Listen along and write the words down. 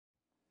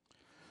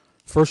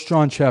1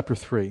 John chapter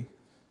 3.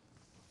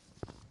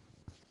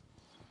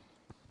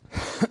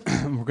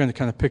 We're going to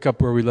kind of pick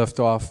up where we left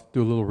off,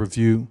 do a little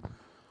review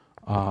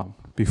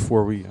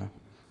before we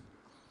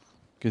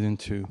get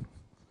into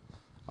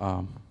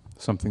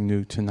something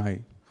new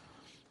tonight.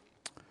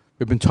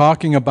 We've been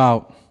talking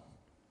about,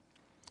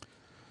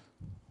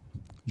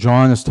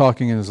 John is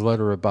talking in his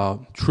letter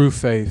about true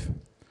faith,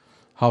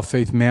 how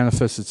faith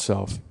manifests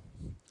itself.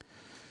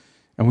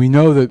 And we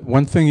know that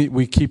one thing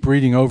we keep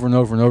reading over and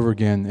over and over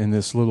again in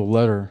this little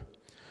letter,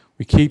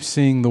 we keep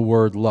seeing the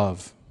word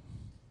love.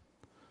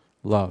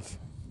 Love.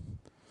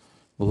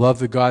 The love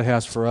that God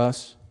has for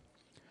us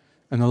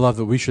and the love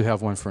that we should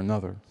have one for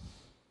another.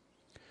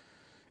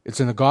 It's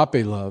an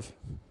agape love.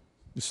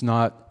 It's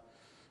not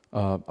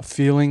a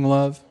feeling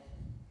love.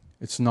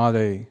 It's not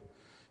a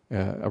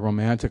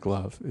romantic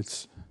love.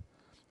 It's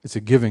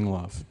a giving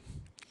love.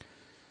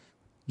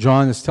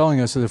 John is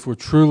telling us that if we're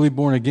truly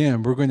born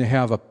again, we're going to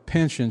have a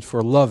penchant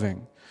for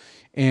loving.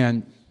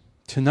 And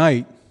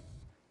tonight,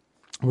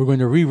 we're going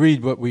to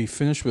reread what we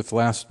finished with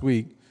last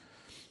week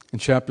in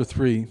chapter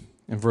 3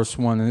 and verse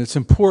 1. And it's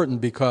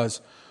important because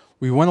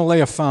we want to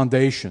lay a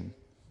foundation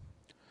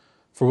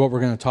for what we're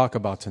going to talk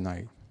about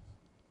tonight.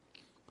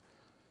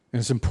 And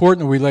it's important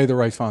that we lay the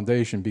right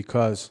foundation,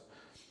 because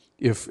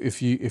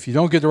if you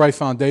don't get the right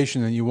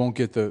foundation, then you won't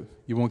get the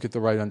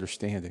right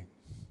understanding.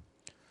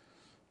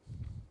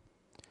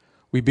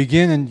 We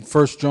begin in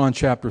 1 John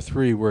chapter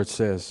 3 where it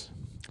says,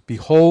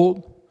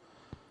 "Behold,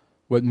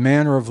 what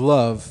manner of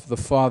love the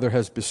Father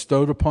has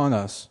bestowed upon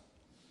us,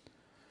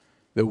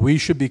 that we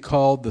should be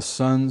called the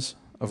sons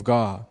of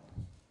God.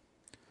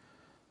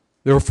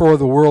 Therefore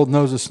the world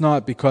knows us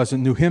not, because it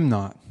knew him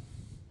not."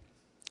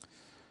 It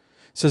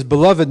says,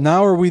 "Beloved,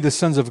 now are we the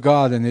sons of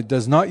God, and it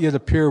does not yet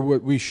appear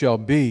what we shall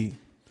be.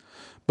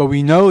 But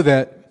we know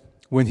that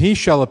when he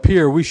shall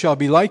appear, we shall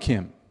be like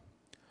him,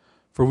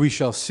 for we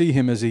shall see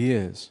him as he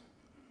is.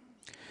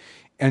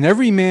 And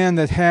every man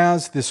that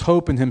has this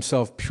hope in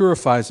himself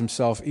purifies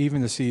himself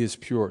even as he is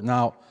pure."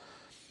 Now,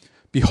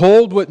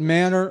 behold what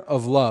manner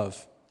of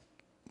love.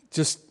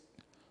 Just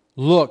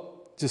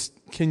look,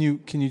 can you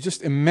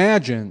just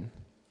imagine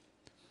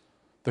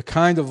the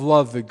kind of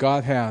love that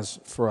God has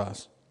for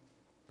us?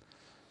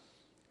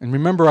 And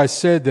remember, I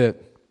said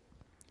that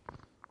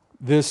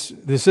this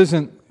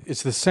isn't,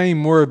 it's the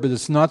same word, but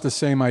it's not the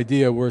same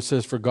idea where it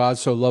says, "For God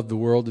so loved the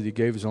world that he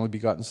gave his only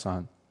begotten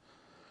Son."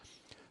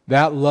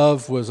 That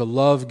love was a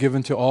love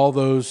given to all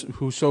those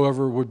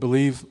whosoever would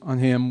believe on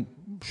him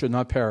should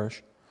not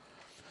perish.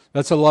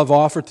 That's a love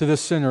offered to the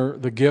sinner,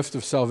 the gift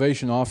of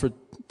salvation offered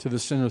to the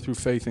sinner through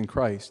faith in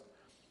Christ.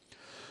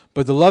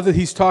 But the love that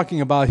he's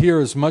talking about here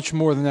is much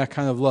more than that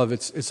kind of love.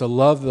 It's a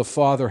love the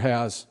Father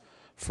has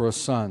for a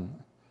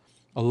son.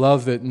 A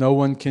love that no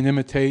one can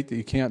imitate, that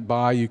you can't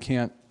buy, you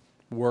can't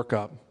work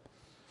up.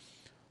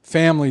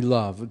 Family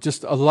love,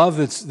 just a love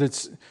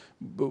that's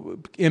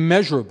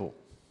immeasurable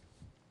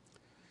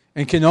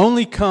and can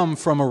only come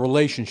from a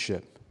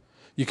relationship.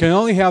 You can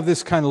only have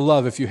this kind of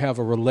love if you have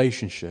a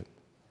relationship.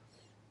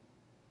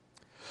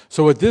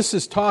 So what this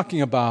is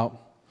talking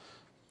about,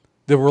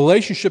 the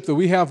relationship that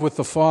we have with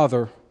the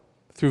Father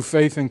through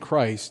faith in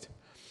Christ,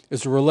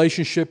 is a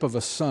relationship of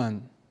a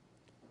son.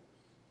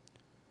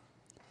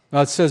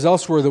 Now it says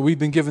elsewhere that we've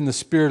been given the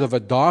spirit of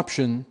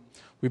adoption.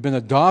 We've been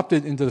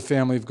adopted into the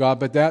family of God,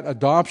 but that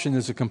adoption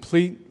is a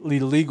completely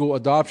legal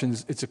adoption.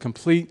 It's a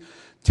complete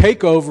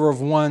takeover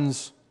of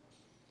one's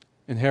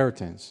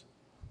inheritance.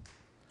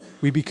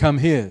 We become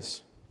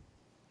his.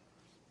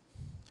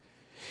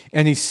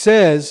 And he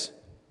says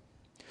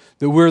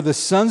that we're the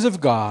sons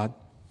of God,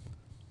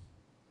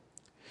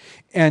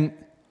 and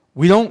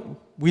we don't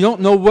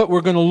know what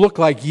we're going to look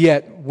like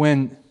yet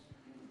when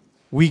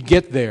we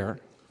get there,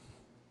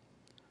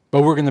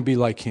 but we're going to be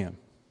like him,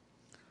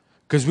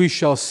 because we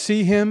shall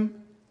see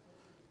him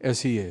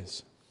as he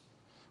is.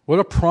 What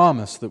a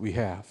promise that we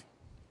have.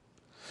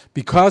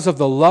 Because of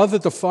the love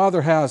that the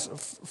Father has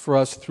for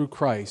us through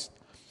Christ,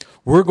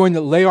 we're going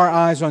to lay our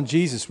eyes on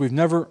Jesus. We've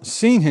never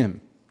seen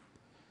him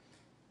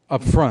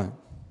up front.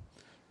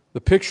 The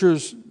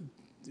pictures,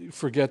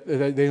 forget,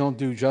 they don't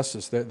do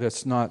justice.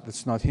 That's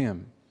not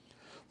him.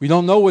 We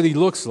don't know what he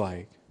looks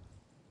like,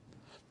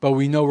 but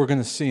we know we're going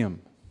to see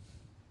him.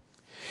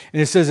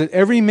 And it says that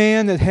every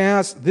man that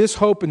has this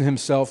hope in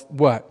himself,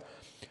 what?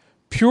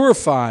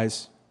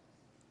 Purifies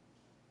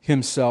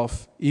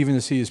himself even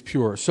as he is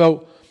pure.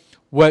 So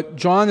what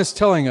John is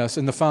telling us,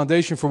 and the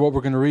foundation for what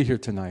we're going to read here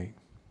tonight,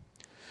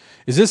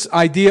 is this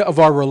idea of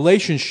our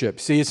relationship.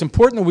 See, it's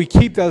important that we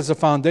keep that as a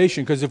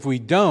foundation, because if we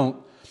don't,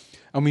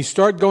 and we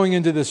start going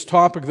into this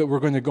topic that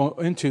we're going to go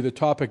into, the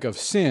topic of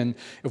sin,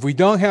 if we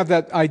don't have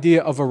that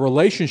idea of a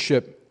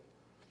relationship,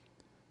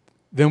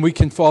 then we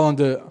can fall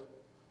into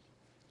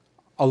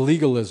a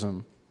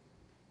legalism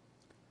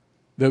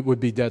that would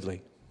be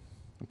deadly.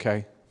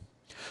 Okay?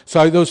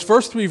 So those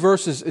first three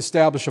verses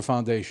establish a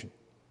foundation.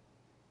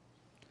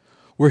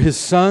 We're his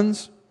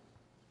sons.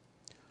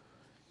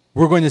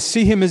 We're going to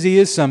see him as he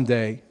is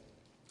someday.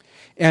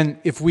 And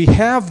if we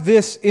have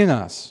this in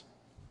us,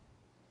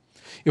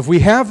 If we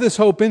have this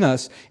hope in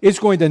us, it's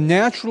going to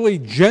naturally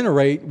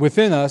generate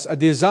within us a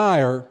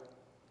desire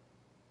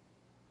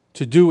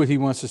to do what He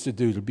wants us to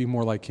do, to be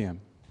more like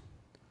Him,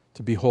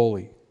 to be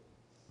holy,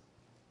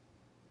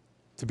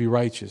 to be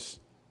righteous,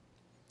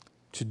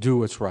 to do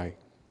what's right.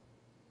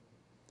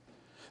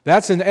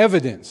 That's an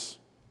evidence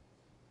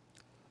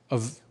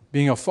of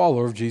being a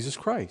follower of Jesus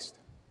Christ.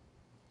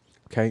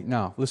 Okay,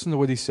 now listen to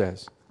what he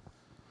says.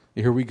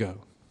 Here we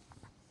go.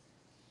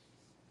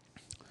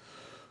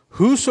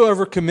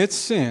 Whosoever commits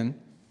sin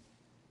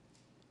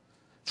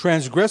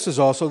transgresses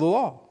also the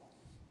law.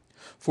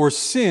 For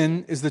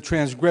sin is the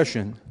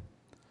transgression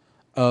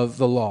of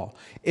the law.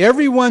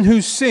 Everyone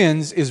who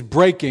sins is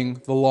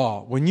breaking the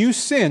law. When you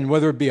sin,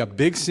 whether it be a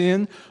big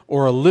sin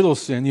or a little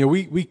sin,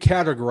 we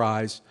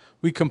categorize,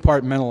 we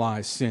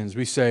compartmentalize sins.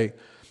 We say,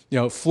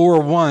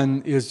 floor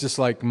 1 is just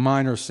like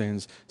minor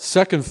sins.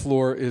 Second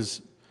floor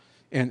is,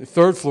 and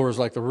third floor is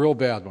like the real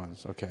bad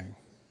ones. Okay.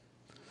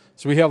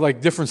 So we have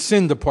like different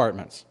sin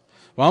departments.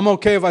 Well, I'm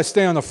okay if I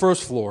stay on the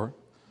first floor.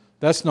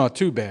 That's not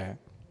too bad.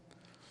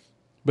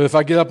 But if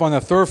I get up on the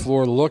third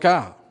floor, look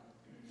out.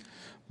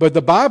 But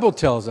the Bible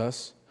tells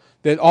us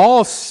that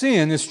all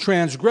sin is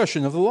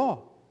transgression of the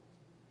law.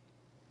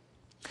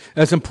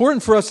 And it's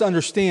important for us to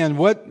understand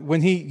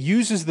when he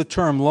uses the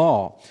term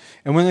law,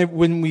 and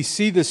when we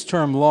see this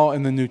term law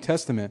in the New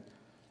Testament,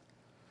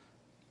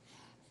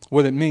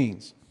 what it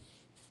means.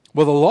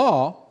 Well, the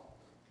law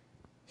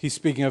he's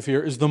speaking of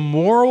here is the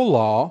moral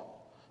law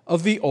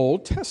of the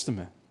Old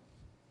Testament.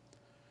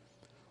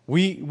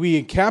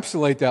 We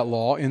encapsulate that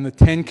law in the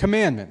 10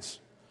 Commandments.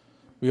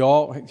 We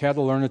all had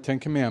to learn the 10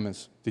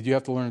 Commandments. Did you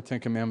have to learn the 10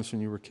 Commandments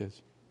when you were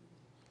kids?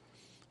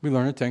 We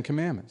learned the 10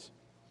 Commandments.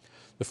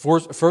 The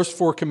first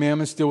 4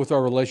 commandments deal with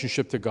our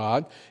relationship to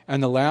God,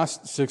 and the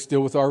last 6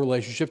 deal with our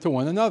relationship to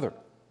one another.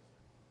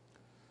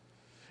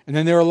 And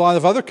then there are a lot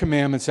of other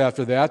commandments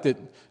after that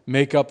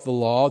make up the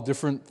law,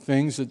 different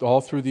things that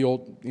all through the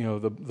old,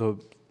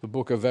 the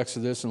book of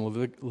Exodus and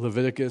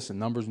Leviticus and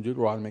Numbers and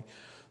Deuteronomy,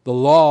 the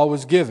law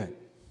was given.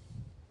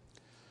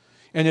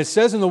 And it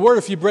says in the Word,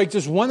 if you break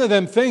just one of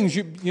them things,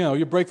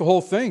 you break the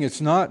whole thing.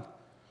 It's not,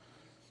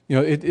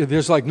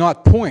 there's like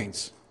not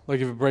points. Like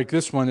if you break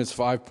this one, it's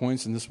 5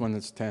 points, and this one,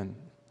 it's 10.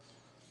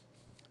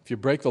 If you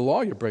break the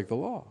law, you break the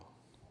law.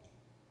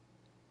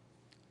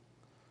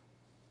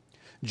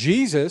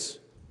 Jesus,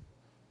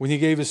 when he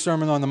gave his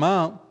Sermon on the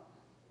Mount,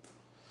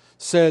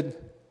 said,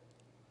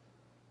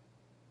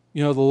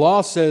 the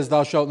law says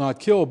thou shalt not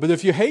kill, but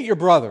if you hate your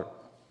brother,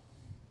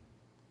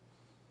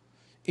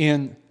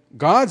 in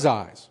God's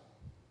eyes,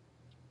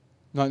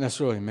 not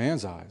necessarily in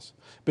man's eyes,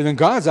 but in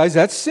God's eyes,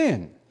 that's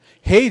sin.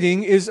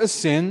 Hating is a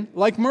sin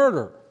like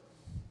murder.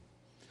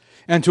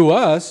 And to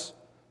us,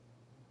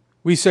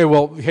 we say,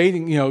 well,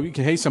 hating, you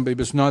can hate somebody,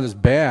 but it's not as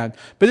bad.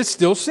 But it's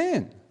still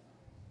sin.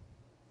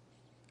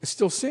 It's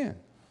still sin.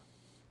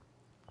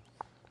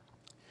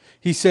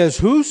 He says,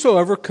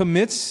 whosoever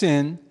commits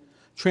sin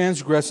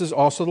transgresses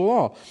also the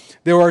law.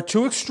 There are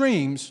 2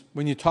 extremes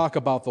when you talk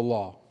about the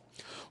law.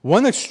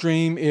 One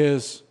extreme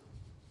is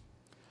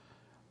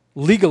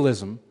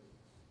legalism,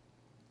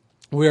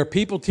 where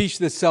people teach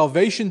that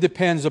salvation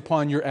depends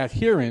upon your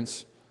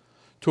adherence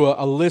to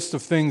a list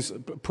of things,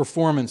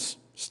 performance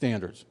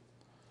standards,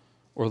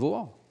 or the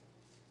law.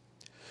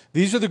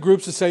 These are the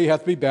groups that say you have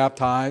to be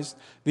baptized.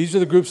 These are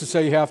the groups that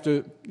say you have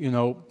to,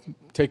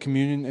 take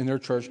communion in their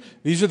church.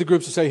 These are the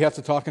groups that say you have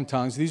to talk in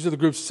tongues. These are the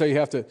groups that say you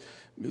have to,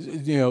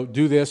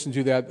 do this and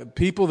do that.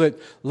 People that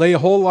lay a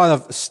whole lot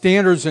of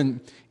standards and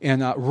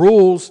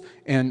rules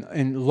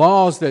and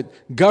laws that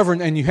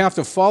govern, and you have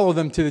to follow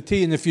them to the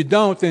T. And if you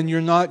don't, then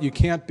you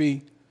can't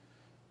be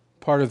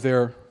part of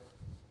their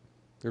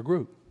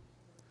group.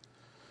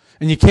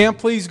 And you can't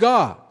please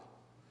God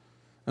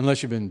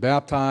unless you've been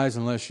baptized,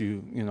 unless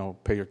you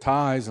pay your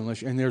tithes,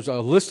 and there's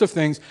a list of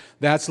things.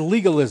 That's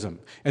legalism.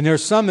 And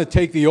there's some that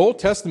take the Old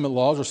Testament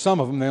laws, or some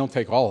of them, they don't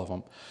take all of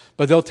them,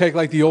 but they'll take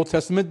like the Old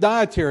Testament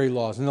dietary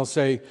laws, and they'll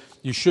say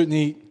you shouldn't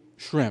eat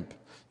shrimp,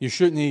 you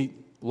shouldn't eat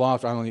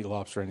lobster. I don't eat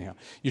lobster anyhow.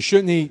 You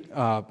shouldn't eat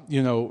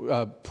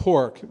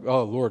pork.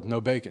 Oh Lord, no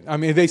bacon. I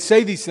mean, they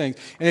say these things,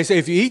 and they say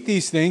if you eat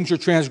these things, you're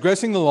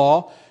transgressing the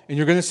law and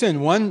you're going to sin.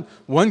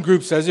 One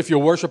group says if you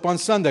worship on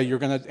Sunday, you're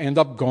going to end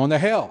up going to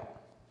hell.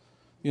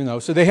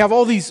 So they have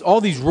all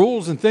these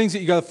rules and things that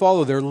you got to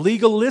follow. They're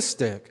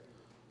legalistic.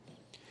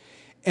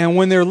 And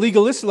when they're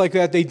legalistic like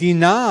that, they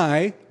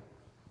deny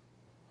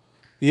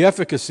the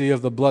efficacy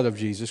of the blood of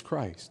Jesus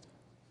Christ.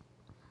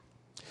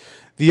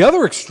 The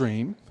other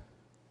extreme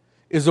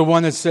is the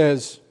one that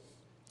says,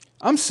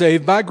 I'm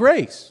saved by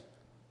grace.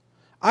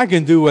 I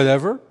can do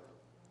whatever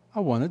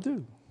I want to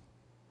do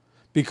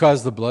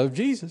because the blood of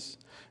Jesus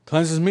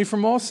cleanses me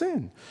from all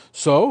sin.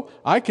 So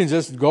I can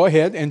just go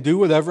ahead and do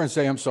whatever and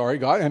say, I'm sorry,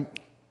 God, and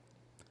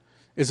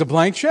it's a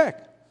blank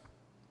check.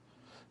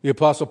 The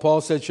Apostle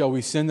Paul said, shall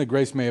we sin that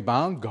grace may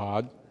abound?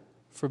 God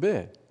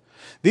forbid.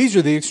 These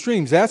are the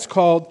extremes. That's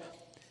called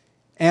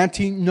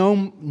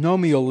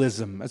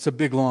antinomialism. That's a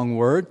big, long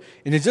word.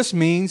 And it just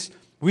means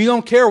we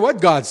don't care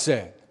what God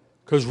said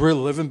because we're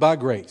living by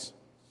grace.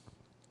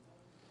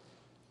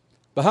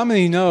 But how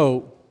many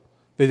know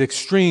that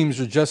extremes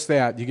are just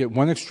that? You get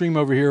one extreme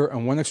over here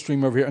and one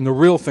extreme over here, and the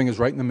real thing is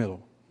right in the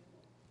middle.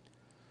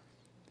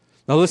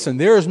 Now listen,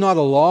 there is not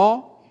a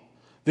law,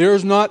 there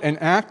is not an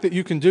act that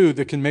you can do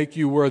that can make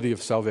you worthy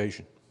of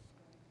salvation.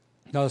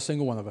 Not a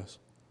single one of us.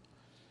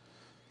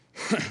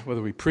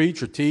 Whether we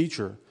preach or teach,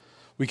 or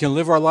we can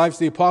live our lives.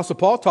 The Apostle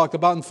Paul talked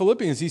about in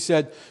Philippians. He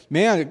said,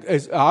 man,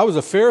 I was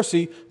a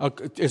Pharisee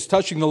as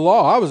touching the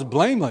law. I was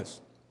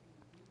blameless.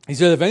 He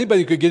said, if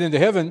anybody could get into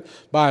heaven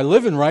by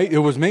living right, it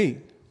was me.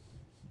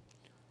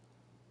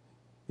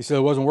 He said,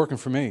 it wasn't working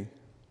for me.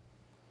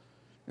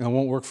 And it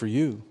won't work for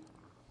you.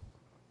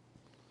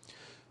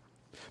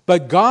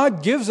 But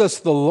God gives us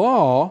the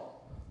law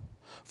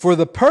for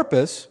the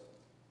purpose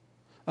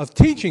of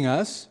teaching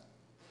us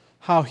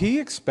how He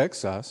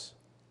expects us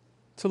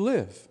to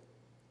live.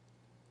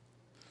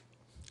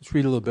 Let's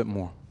read a little bit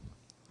more.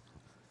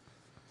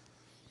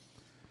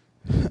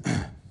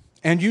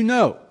 And you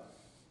know,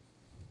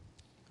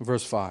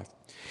 verse 5,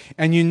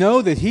 and you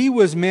know that He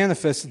was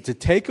manifested to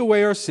take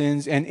away our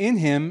sins, and in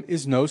Him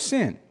is no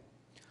sin.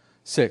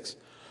 6,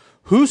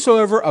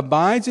 whosoever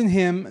abides in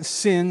Him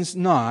sins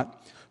not.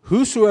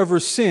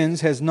 Whosoever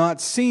sins has not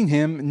seen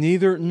Him,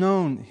 neither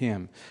known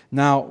Him.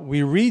 Now,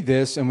 we read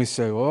this and we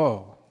say,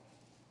 oh,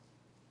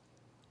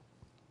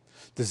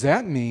 does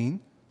that mean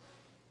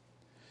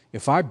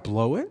if I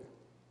blow it,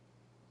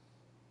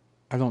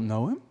 I don't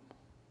know Him?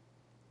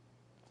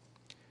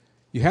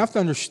 You have to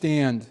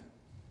understand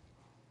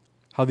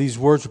how these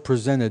words are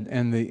presented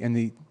and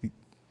the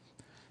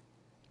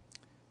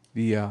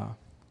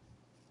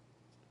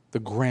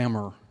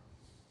grammar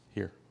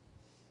here.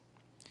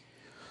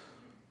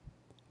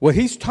 What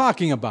he's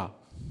talking about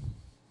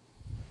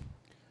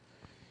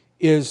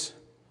is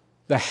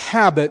the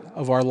habit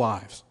of our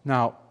lives.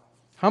 Now,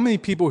 how many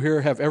people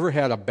here have ever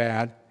had a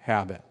bad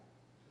habit?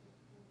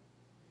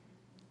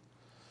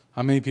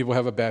 How many people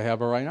have a bad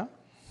habit right now?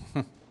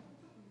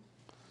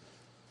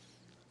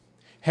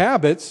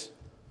 Habits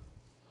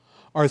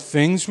are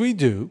things we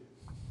do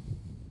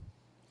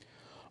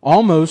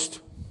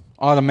almost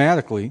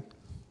automatically.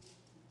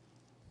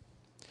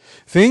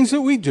 Things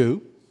that we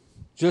do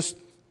just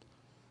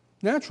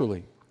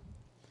naturally.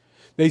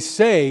 They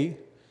say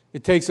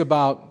it takes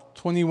about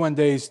 21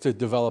 days to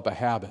develop a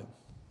habit.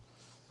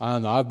 I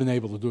don't know, I've been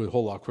able to do it a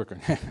whole lot quicker.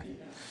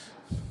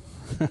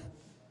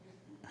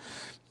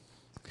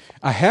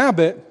 A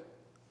habit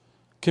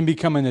can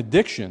become an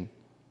addiction.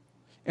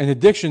 An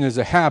addiction is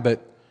a habit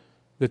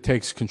that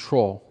takes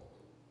control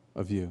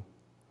of you.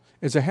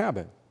 It's a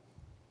habit.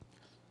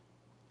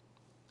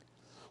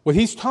 What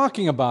he's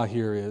talking about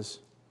here is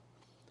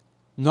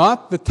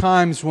not the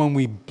times when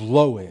we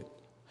blow it.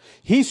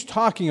 He's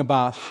talking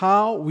about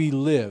how we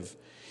live.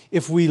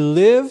 If we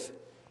live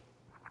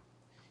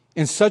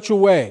in such a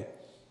way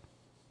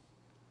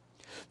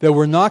that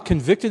we're not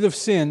convicted of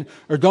sin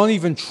or don't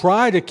even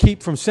try to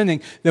keep from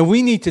sinning, then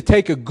we need to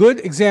take a good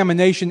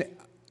examination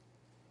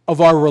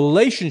of our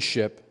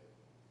relationship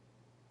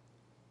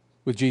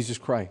with Jesus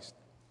Christ.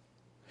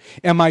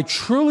 Am I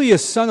truly a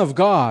son of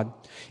God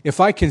if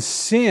I can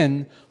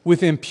sin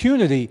with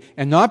impunity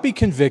and not be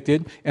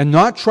convicted and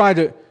not try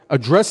to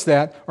address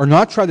that or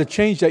not try to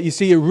change that? You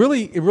see, it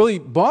really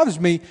bothers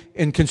me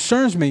and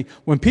concerns me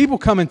when people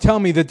come and tell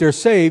me that they're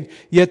saved,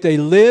 yet they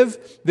live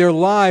their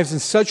lives in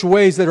such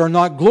ways that are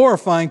not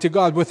glorifying to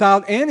God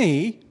without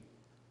any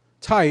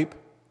type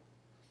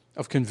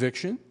of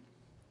conviction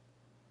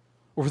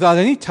or without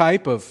any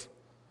type of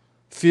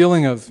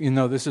feeling of,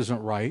 this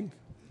isn't right.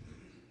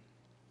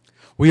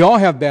 We all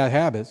have bad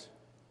habits.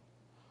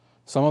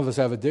 Some of us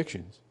have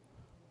addictions.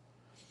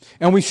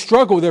 And we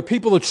struggle. There are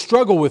people that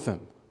struggle with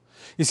them.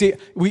 You see,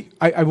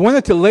 I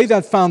wanted to lay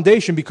that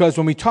foundation because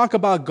when we talk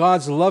about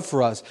God's love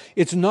for us,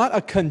 it's not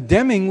a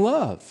condemning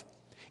love.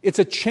 It's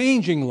a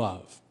changing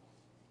love.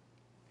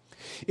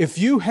 If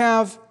you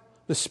have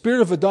the spirit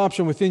of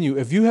adoption within you,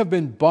 if you have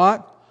been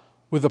bought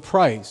with a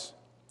price,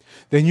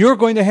 then you're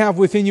going to have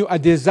within you a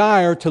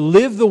desire to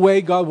live the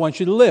way God wants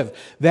you to live.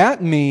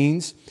 That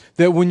means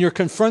that when you're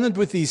confronted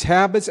with these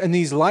habits and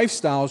these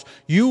lifestyles,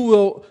 you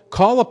will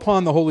call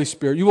upon the Holy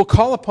Spirit. You will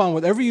call upon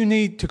whatever you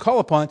need to call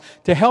upon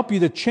to help you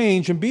to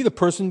change and be the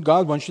person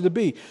God wants you to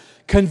be.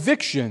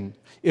 Conviction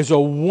is a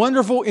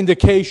wonderful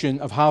indication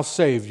of how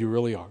saved you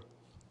really are.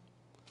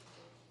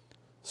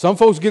 Some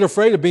folks get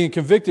afraid of being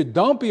convicted.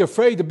 Don't be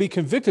afraid to be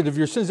convicted of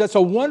your sins. That's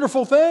a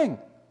wonderful thing.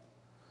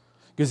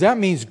 Because that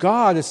means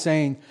God is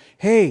saying,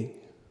 hey,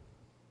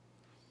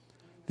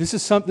 this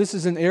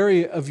is an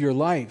area of your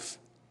life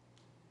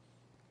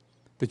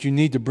that you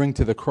need to bring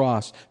to the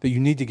cross, that you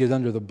need to get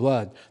under the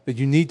blood, that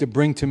you need to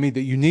bring to me,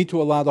 that you need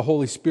to allow the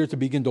Holy Spirit to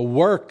begin to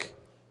work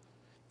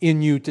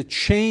in you to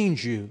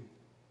change you.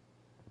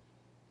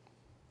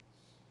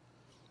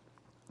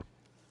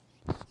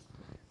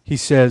 He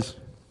says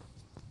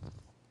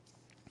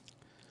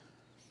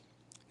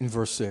in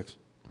verse 6,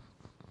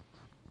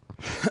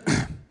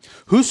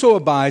 whoso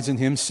abides in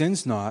him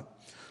sins not.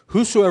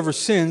 Whosoever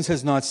sins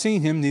has not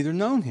seen him, neither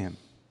known him.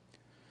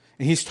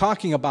 And he's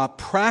talking about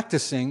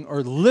practicing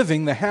or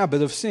living the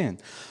habit of sin.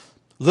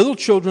 Little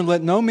children,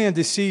 let no man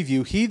deceive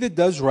you. He that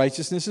does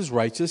righteousness is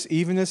righteous,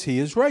 even as he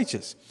is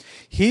righteous.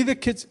 He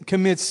that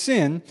commits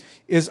sin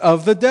is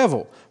of the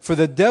devil, for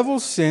the devil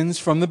sins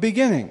from the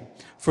beginning.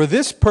 For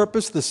this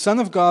purpose the Son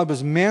of God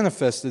was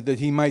manifested, that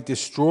he might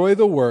destroy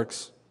the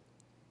works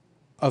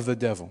of the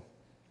devil.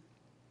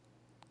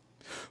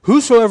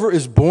 Whosoever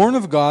is born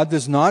of God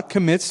does not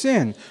commit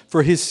sin,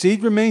 for his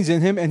seed remains in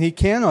him, and he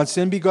cannot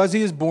sin because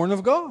he is born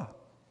of God.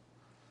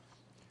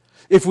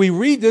 If we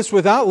read this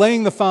without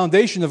laying the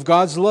foundation of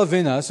God's love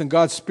in us and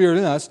God's Spirit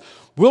in us,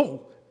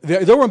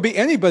 there won't be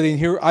anybody in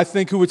here, I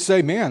think, who would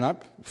say, man,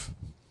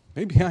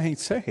 maybe I ain't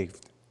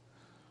saved.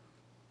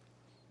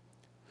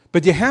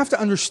 But you have to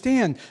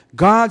understand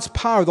God's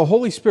power, the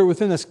Holy Spirit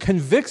within us,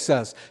 convicts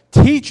us,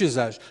 teaches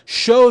us,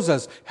 shows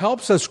us,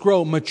 helps us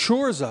grow,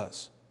 matures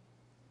us.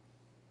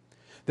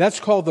 That's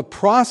called the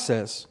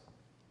process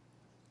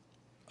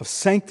of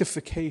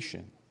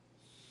sanctification.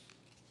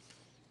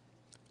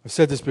 I've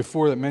said this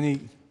before, that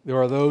there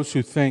are those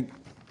who think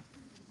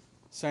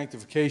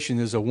sanctification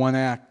is a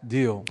one-act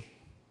deal.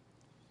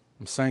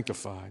 I'm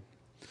sanctified.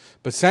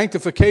 But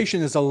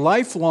sanctification is a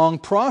lifelong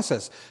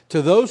process.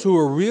 To those who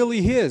are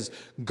really His,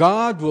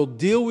 God will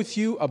deal with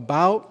you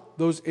about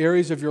those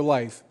areas of your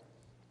life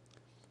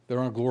that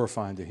aren't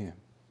glorifying to Him.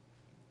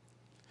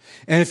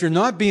 And if you're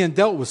not being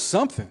dealt with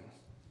something,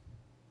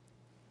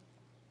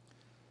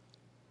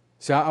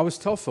 see, I always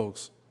tell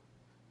folks,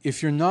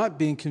 if you're not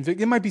being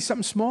convicted, it might be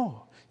something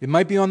small. It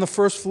might be on the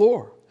first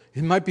floor.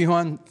 It might be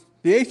on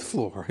the 8th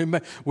floor.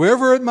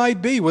 Wherever it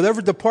might be,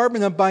 whatever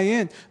department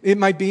it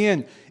might be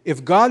in.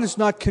 If God is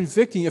not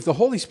convicting, if the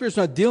Holy Spirit's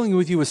not dealing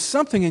with you with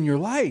something in your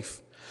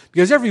life,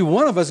 because every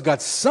one of us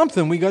got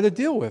something we got to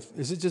deal with.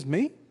 Is it just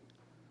me?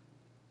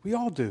 We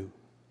all do.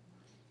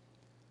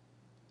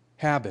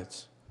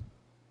 Habits.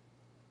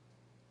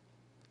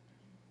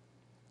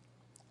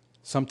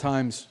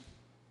 Sometimes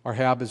our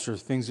habits are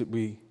things that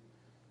we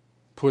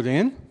put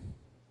in,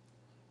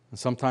 and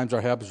sometimes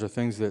our habits are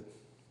things that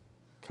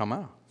come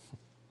out.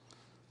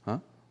 Huh?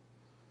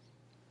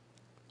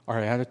 Our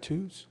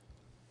attitudes.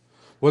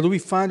 What do we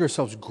find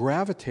ourselves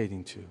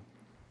gravitating to?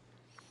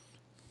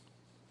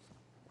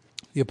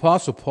 The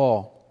Apostle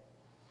Paul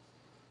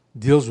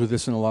deals with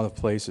this in a lot of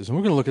places, and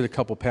we're going to look at a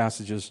couple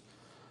passages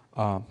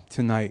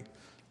tonight,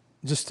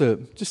 just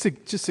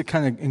to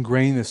kind of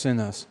ingrain this in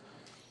us.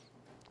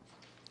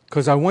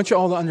 Because I want you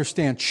all to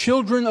understand,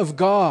 children of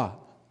God,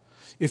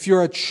 if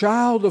you're a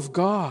child of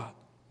God,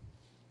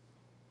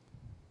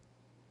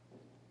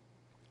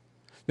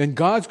 then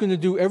God's going to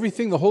do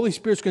everything, the Holy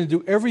Spirit's going to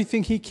do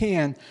everything He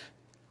can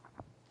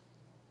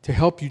to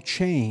help you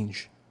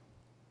change.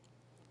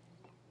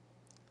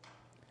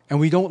 And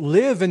we don't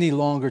live any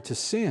longer to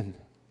sin,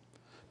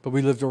 but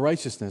we live to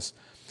righteousness.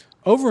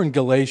 Over in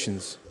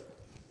Galatians,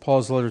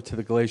 Paul's letter to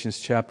the Galatians,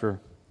 chapter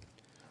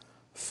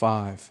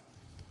 5.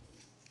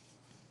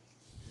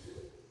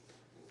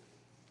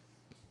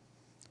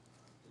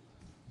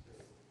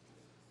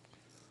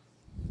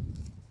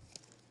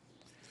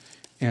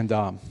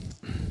 And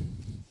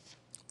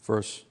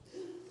verse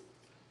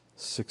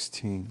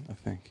 16, I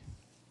think.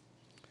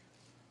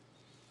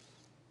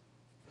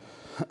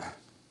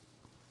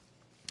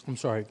 I'm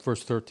sorry,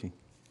 verse 13.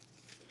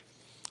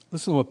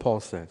 Listen to what Paul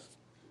says.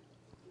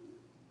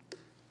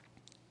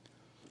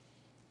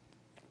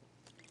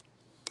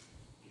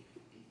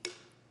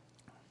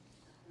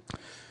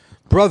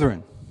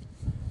 Brethren,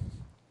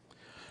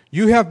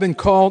 you have been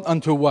called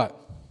unto what?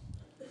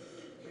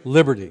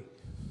 Liberty.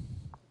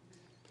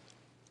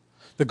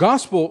 The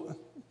gospel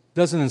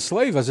doesn't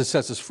enslave us, it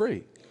sets us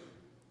free.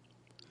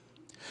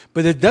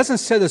 But it doesn't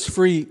set us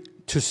free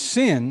to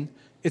sin,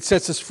 it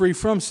sets us free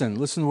from sin.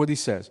 Listen to what he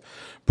says.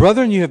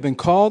 Brethren, you have been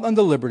called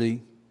unto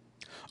liberty,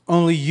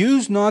 only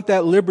use not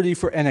that liberty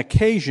for an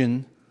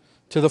occasion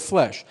to the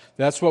flesh.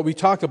 That's what we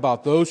talked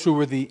about, those who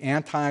were the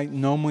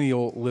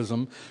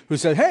antinomialism, who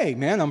said, hey,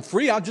 man, I'm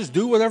free, I'll just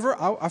do whatever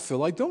I feel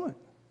like doing.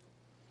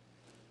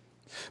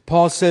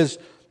 Paul says,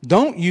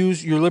 don't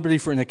use your liberty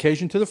for an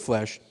occasion to the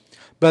flesh,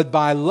 but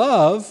by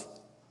love,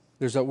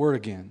 there's that word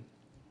again,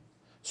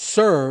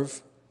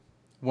 serve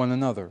one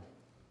another.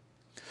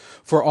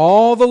 For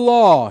all the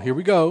law, here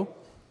we go,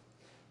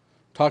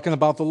 talking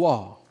about the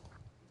law.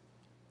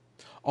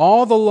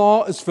 All the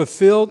law is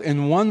fulfilled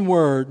in one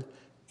word,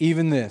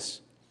 even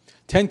this.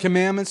 10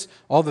 commandments,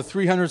 all the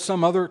 300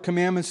 some other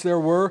commandments there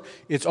were,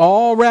 it's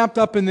all wrapped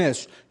up in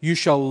this. You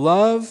shall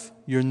love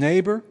your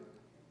neighbor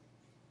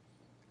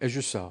as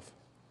yourself.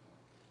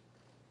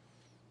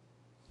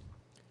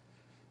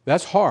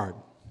 That's hard,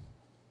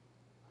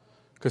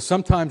 because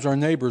sometimes our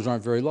neighbors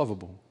aren't very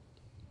lovable.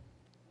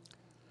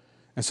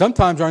 And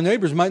sometimes our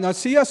neighbors might not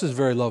see us as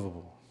very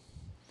lovable.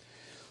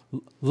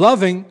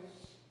 Loving,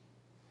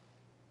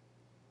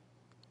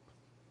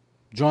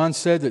 John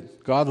said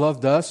that God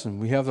loved us, and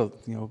we have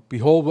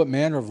behold what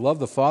manner of love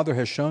the Father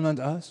has shown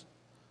unto us.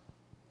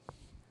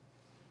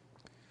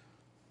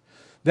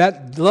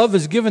 That love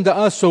is given to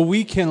us so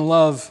we can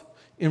love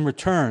in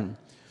return.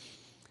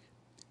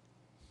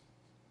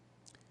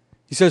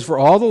 He says, for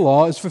all the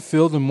law is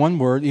fulfilled in one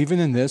word, even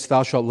in this,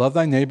 thou shalt love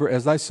thy neighbor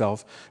as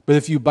thyself. But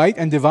if you bite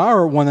and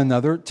devour one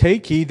another,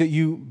 take heed that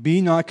you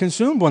be not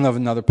consumed one of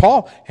another.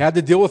 Paul had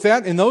to deal with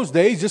that in those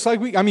days, just like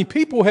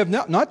people have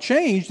not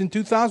changed in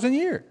 2,000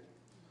 years.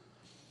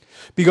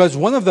 Because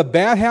one of the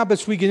bad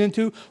habits we get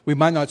into, we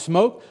might not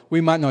smoke, we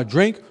might not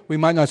drink, we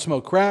might not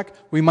smoke crack,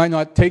 we might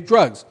not take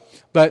drugs.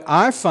 But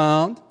I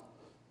found,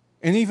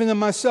 and even in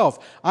myself,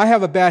 I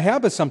have a bad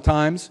habit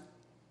sometimes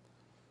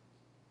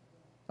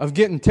of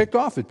getting ticked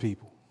off at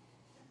people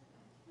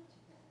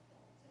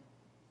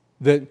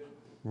that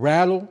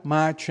rattle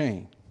my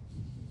chain.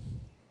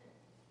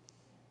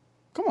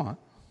 Come on.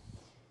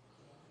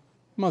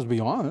 You must be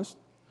honest.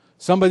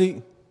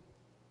 Somebody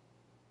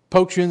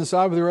pokes you in the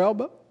side with their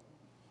elbow.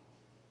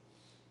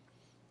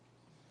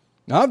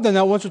 Now, I've done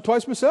that once or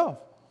twice myself.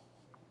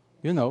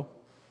 You know.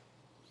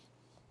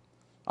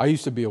 I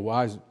used to be a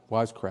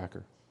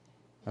wisecracker.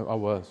 I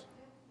was.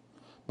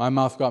 My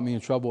mouth got me in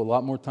trouble a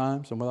lot more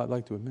times than what I'd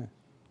like to admit.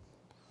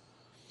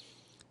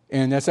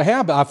 And that's a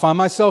habit. I find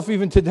myself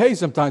even today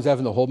sometimes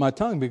having to hold my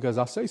tongue because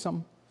I'll say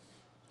something.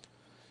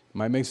 It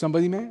might make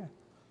somebody mad.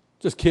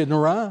 Just kidding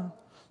around.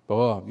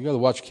 But you got to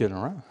watch kidding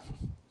around.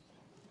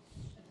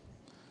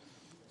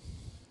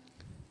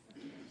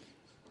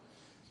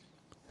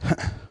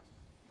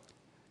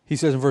 He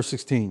says in verse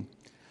 16,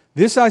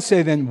 this I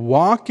say then,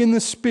 walk in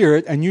the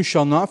Spirit, and you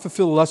shall not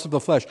fulfill the lust of the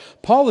flesh.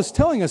 Paul is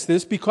telling us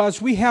this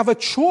because we have a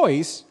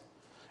choice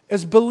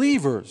as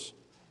believers.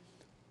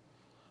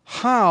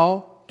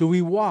 How do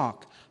we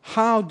walk?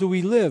 How do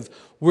we live?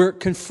 We're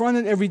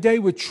confronted every day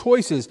with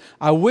choices.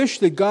 I wish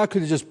that God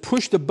could have just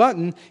pushed a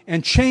button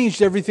and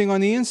changed everything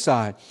on the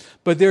inside.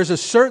 But there's a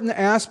certain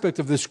aspect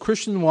of this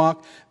Christian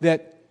walk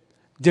that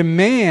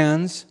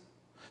demands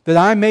that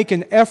I make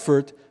an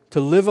effort to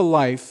live a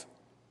life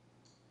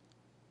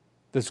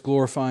that's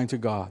glorifying to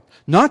God.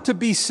 Not to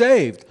be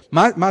saved.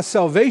 My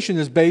salvation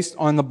is based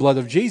on the blood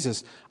of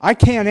Jesus. I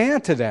can't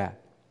add to that.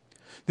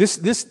 This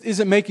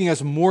isn't making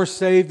us more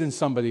saved than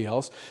somebody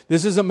else.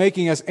 This isn't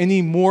making us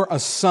any more a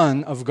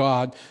son of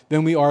God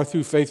than we are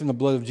through faith in the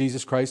blood of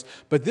Jesus Christ.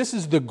 But this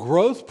is the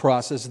growth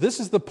process.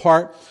 This is the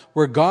part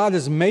where God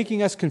is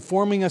making us,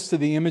 conforming us to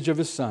the image of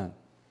His Son.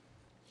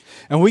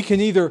 And we can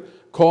either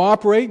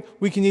cooperate,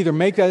 we can either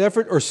make that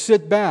effort or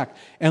sit back.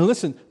 And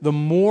listen, the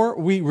more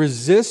we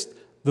resist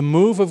the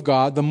move of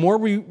God, the more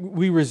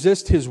we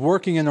resist His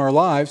working in our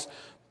lives,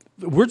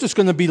 we're just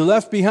going to be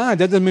left behind.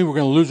 That doesn't mean we're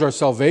going to lose our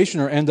salvation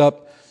or end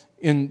up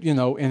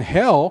in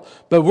hell,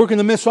 but we're going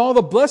to miss all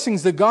the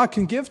blessings that God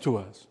can give to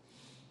us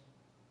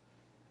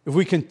if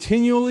we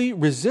continually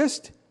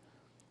resist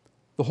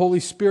the Holy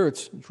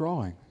Spirit's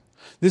drawing.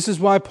 This is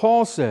why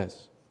Paul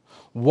says,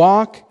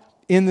 walk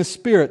in the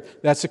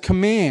Spirit. That's a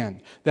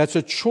command. That's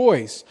a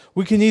choice.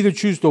 We can either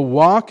choose to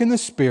walk in the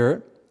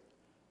Spirit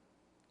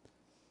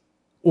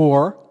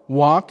or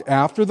walk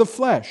after the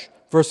flesh.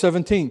 Verse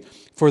 17,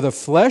 for the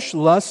flesh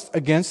lusts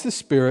against the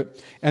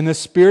Spirit, and the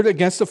Spirit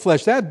against the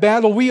flesh. That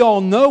battle, we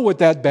all know what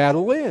that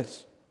battle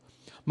is.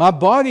 My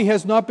body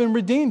has not been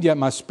redeemed yet.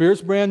 My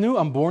spirit's brand new.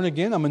 I'm born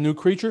again. I'm a new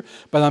creature.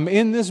 But I'm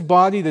in this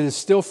body that is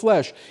still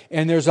flesh.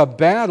 And there's a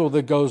battle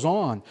that goes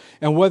on.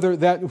 And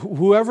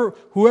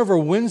whoever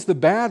wins the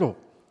battle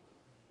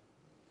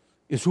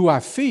is who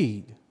I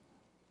feed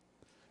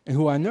and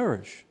who I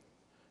nourish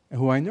and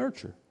who I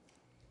nurture.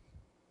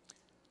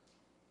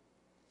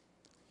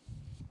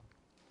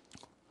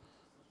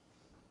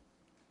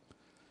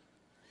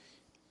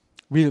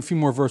 Read a few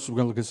more verses. We're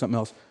going to look at something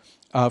else.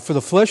 For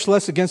the flesh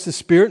lusts against the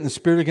Spirit, and the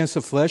Spirit against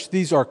the flesh.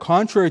 These are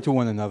contrary to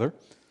one another,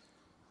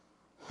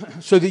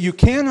 so that you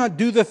cannot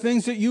do the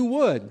things that you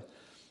would.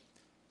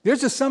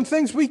 There's just some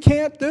things we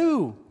can't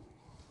do.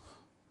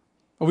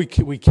 We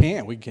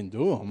can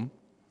do them,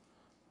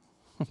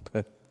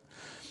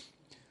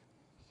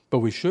 but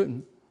we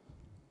shouldn't.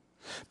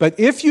 But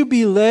if you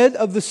be led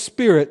of the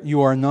Spirit,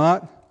 you are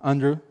not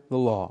under the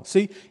law.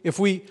 See, if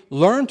we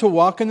learn to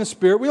walk in the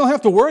Spirit, we don't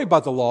have to worry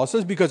about the law. It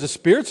says because the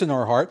Spirit's in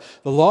our heart,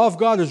 the law of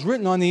God is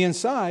written on the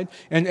inside,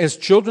 and as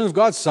children of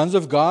God, sons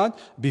of God,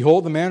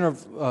 behold what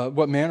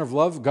manner of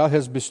love God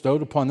has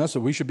bestowed upon us,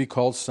 that we should be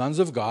called sons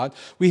of God.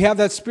 We have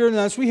that Spirit in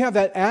us. We have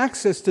that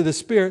access to the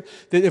Spirit,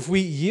 that if we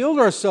yield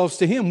ourselves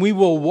to Him, we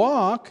will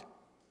walk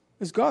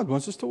as God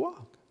wants us to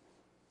walk.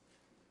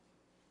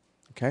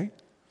 Okay?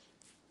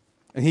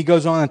 And he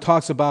goes on and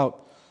talks about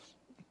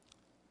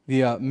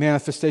the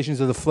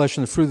manifestations of the flesh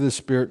and the fruit of the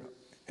Spirit,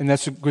 and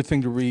that's a good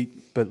thing to read,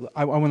 but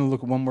I want to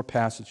look at one more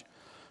passage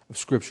of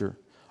Scripture.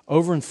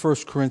 Over in 1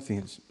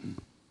 Corinthians,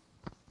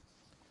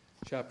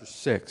 chapter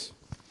 6.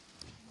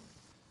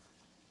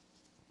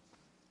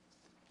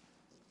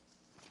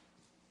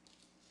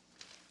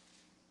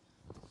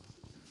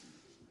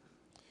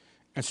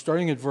 And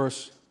starting at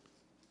verse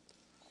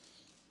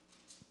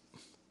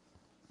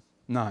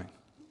 9.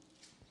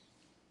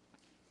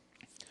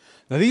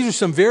 Now these are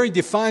some very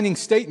defining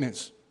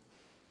statements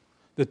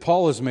that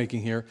Paul is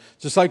making here,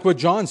 just like what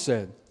John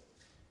said.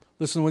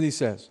 Listen to what he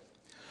says.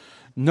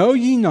 Know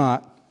ye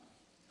not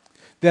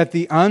that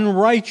the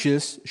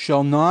unrighteous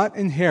shall not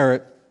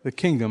inherit the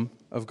kingdom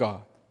of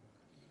God.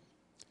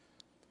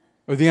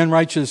 Or the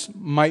unrighteous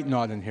might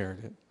not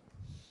inherit it.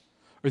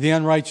 Or the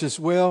unrighteous,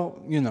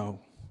 well, no.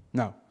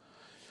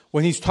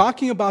 When he's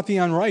talking about the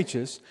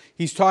unrighteous,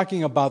 he's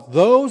talking about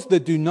those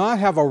that do not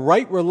have a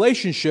right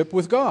relationship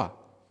with God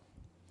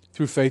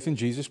through faith in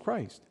Jesus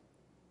Christ.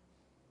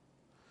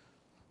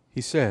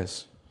 He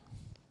says,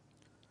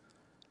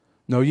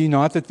 know ye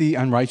not that the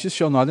unrighteous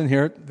shall not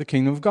inherit the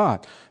kingdom of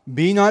God?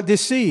 Be not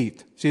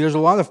deceived. See, there's a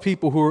lot of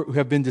people who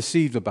have been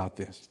deceived about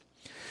this.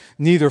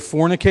 Neither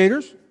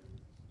fornicators,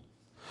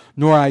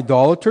 nor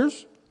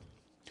idolaters,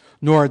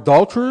 nor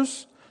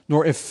adulterers,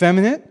 nor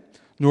effeminate,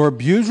 nor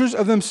abusers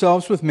of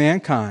themselves with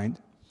mankind,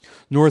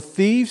 nor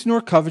thieves,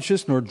 nor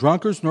covetous, nor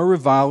drunkards, nor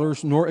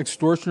revilers, nor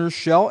extortioners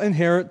shall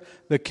inherit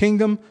the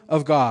kingdom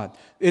of God.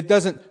 It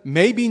doesn't,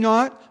 maybe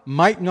not,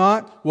 might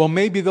not, well,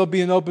 maybe there'll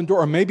be an open door,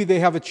 or maybe they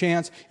have a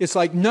chance. It's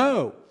like,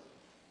 no.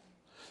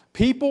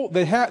 People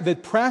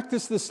that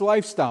practice this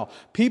lifestyle,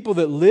 people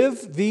that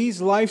live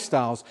these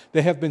lifestyles,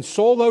 that have been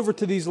sold over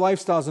to these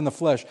lifestyles in the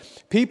flesh,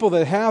 people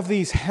that have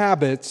these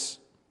habits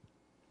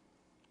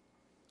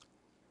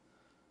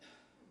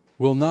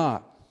will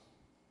not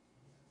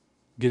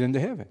get into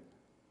heaven.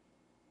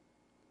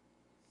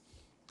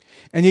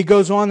 And he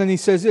goes on and he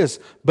says this,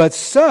 but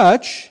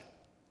such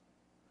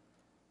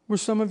were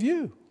some of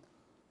you.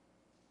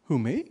 Who,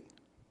 me?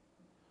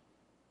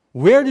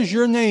 Where does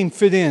your name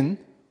fit in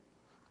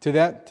to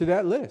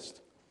that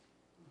list?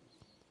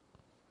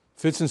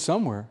 Fits in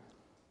somewhere.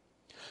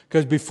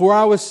 Because before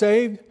I was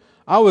saved,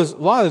 I was a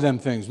lot of them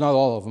things, not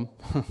all of them,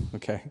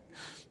 okay?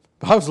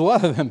 But I was a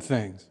lot of them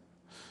things.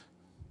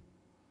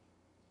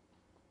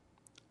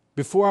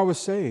 Before I was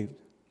saved,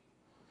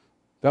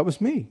 that was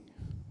me.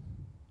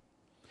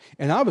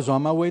 And I was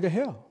on my way to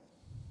hell.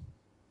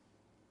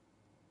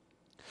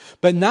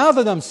 But now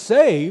that I'm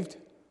saved,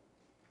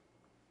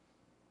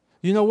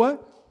 you know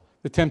what?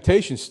 The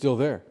temptation's still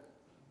there.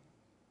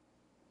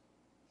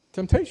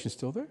 Temptation's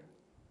still there.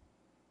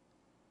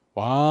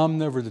 Well, I'm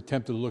never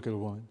tempted to look at a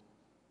woman.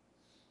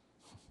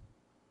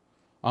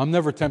 I'm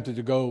never tempted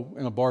to go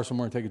in a bar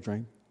somewhere and take a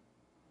drink.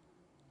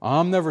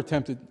 I'm never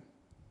tempted.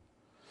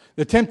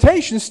 The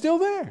temptation's still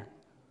there.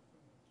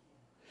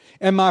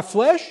 And my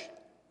flesh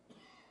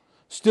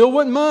still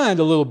wouldn't mind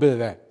a little bit of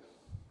that.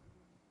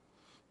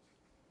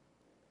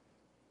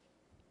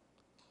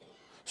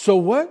 So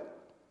what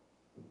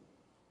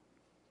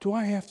do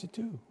I have to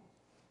do?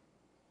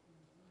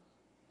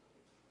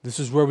 This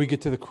is where we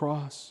get to the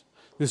cross.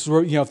 This is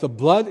where, if the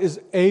blood is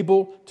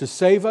able to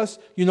save us,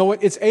 you know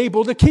what? It's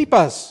able to keep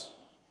us.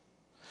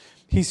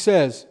 He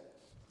says,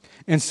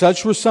 and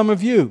such were some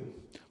of you,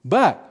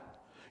 but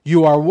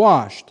you are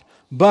washed,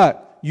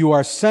 but you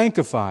are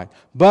sanctified,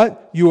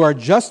 but you are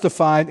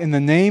justified in the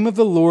name of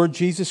the Lord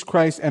Jesus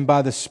Christ and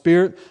by the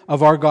Spirit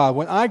of our God.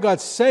 When I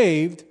got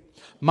saved,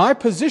 my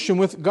position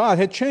with God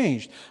had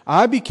changed.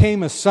 I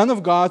became a son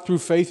of God through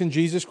faith in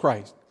Jesus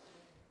Christ.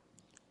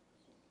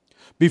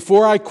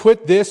 Before I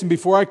quit this and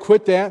before I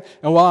quit that,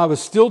 and while I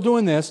was still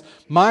doing this,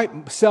 my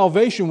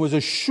salvation was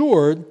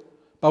assured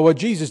by what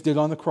Jesus did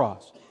on the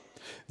cross.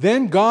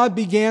 Then God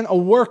began a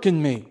work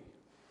in me.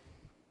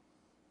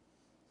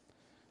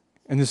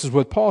 And this is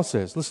what Paul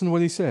says. Listen to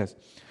what he says.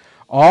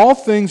 All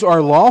things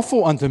are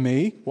lawful unto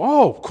me.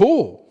 Whoa,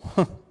 cool.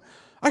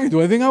 I can do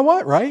anything I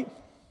want, right?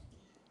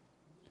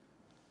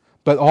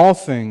 But all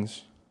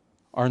things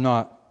are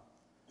not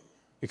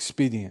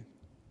expedient.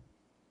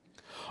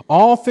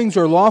 All things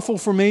are lawful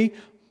for me,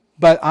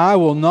 but I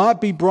will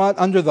not be brought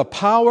under the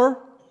power.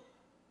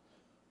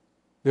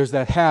 There's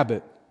that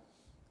habit.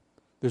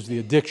 There's the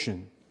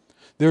addiction.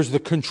 There's the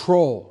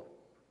control.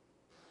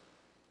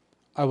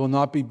 I will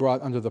not be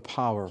brought under the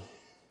power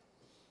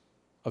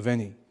of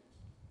any.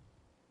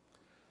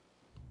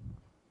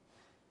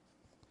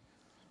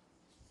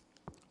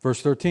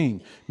 Verse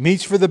 13.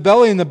 Meats for the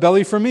belly and the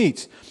belly for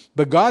meats.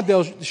 But God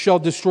shall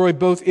destroy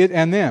both it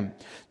and them.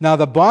 Now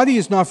the body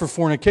is not for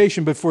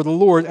fornication, but for the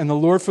Lord, and the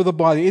Lord for the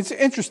body. It's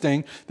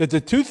interesting that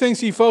the two things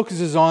he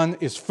focuses on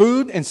is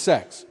food and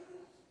sex.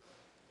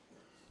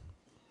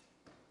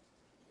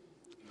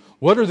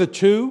 What are the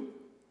two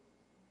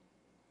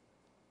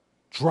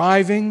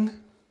driving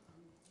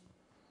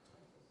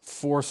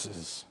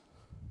forces?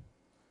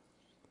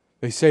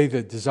 They say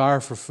the desire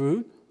for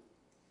food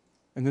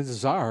and the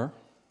desire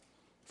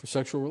for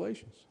sexual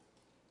relations.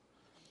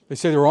 They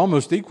say they're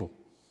almost equal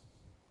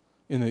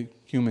in the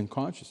human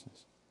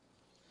consciousness.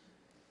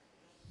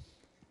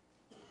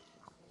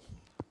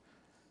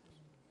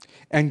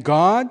 And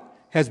God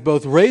has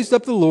both raised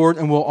up the Lord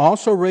and will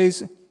also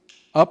raise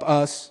up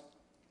us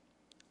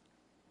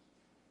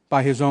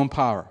by His own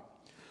power.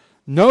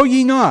 Know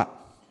ye not.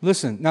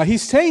 Listen, now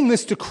he's saying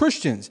this to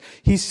Christians.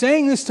 He's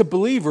saying this to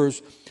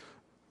believers,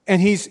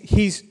 and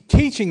he's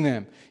teaching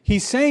them.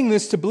 He's saying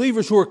this to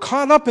believers who are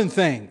caught up in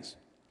things.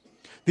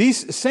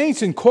 These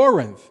saints in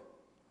Corinth,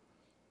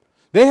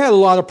 they had a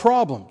lot of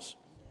problems.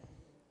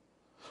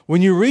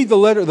 When you read the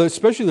letter,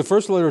 especially the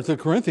first letter to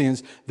the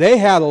Corinthians, they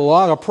had a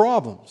lot of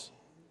problems.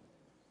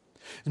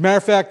 As a matter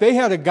of fact, they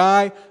had a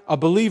guy, a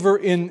believer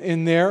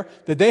in there,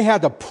 that they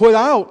had to put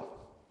out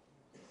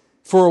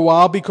for a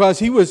while because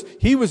he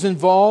was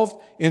involved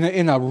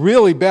in a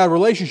really bad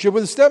relationship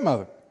with his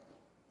stepmother.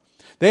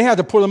 They had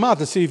to put him out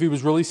to see if he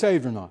was really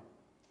saved or not.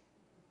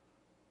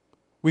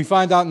 We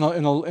find out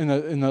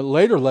in a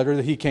later letter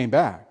that he came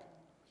back,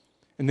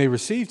 and they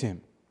received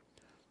him.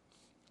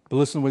 But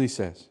listen to what he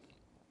says.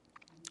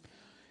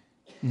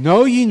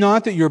 Know ye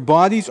not that your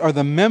bodies are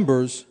the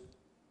members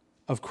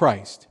of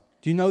Christ?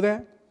 Do you know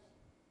that?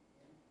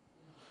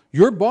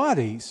 Your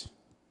bodies,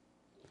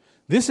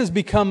 this has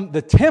become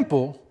the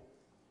temple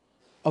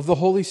of the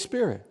Holy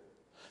Spirit.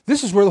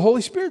 This is where the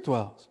Holy Spirit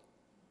dwells.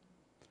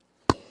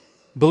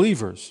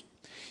 Believers.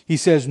 He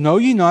says, know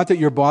ye not that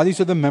your bodies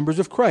are the members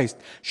of Christ?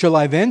 Shall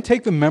I then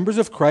take the members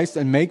of Christ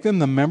and make them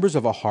the members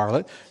of a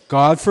harlot?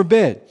 God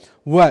forbid.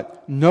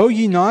 What? Know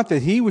ye not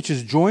that he which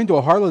is joined to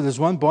a harlot is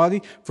one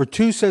body? For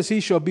two, says he,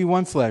 shall be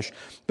one flesh.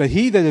 But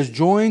he that is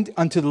joined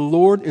unto the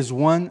Lord is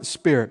one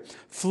spirit.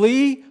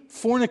 Flee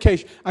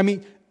fornication. I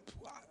mean,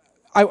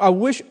 I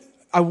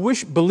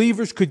wish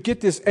believers could get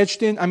this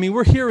etched in. I mean,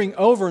 we're hearing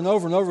over and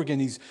over and over again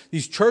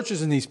these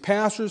churches and these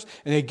pastors,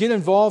 and they get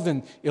involved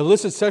in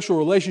illicit sexual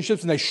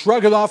relationships, and they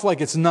shrug it off like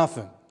it's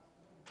nothing.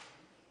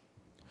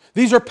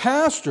 These are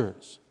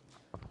pastors,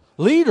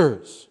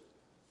 leaders.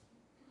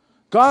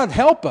 God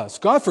help us.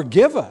 God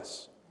forgive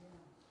us.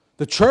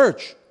 The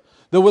church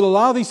that would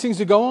allow these things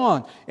to go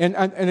on. And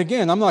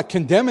again, I'm not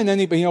condemning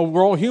anybody.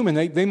 We're all human.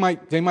 They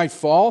might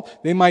fall.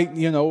 They might,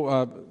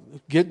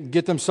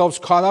 get themselves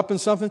caught up in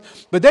something.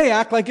 But they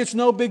act like it's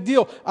no big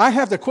deal. I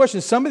have to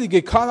question, somebody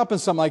get caught up in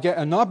something like that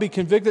and not be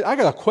convicted, I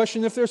got to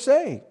question if they're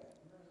saved.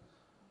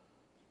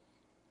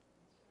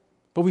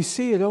 But we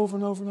see it over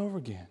and over and over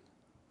again.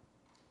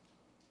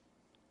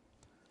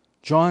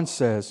 John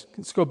says,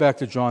 let's go back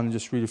to John and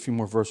just read a few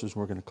more verses and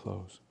we're going to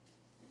close.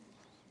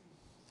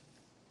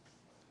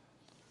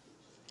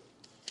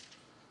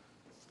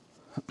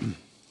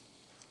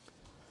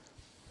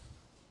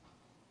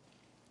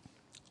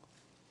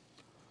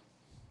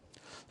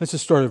 Let's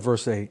just start at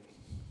verse 8.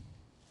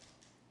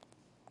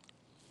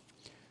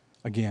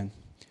 Again.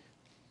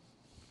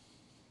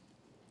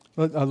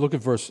 Look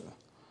at verse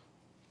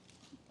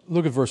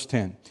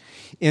 10.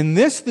 In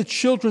this the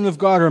children of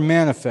God are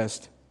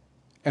manifest,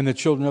 and the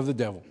children of the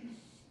devil.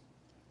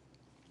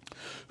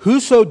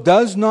 Whoso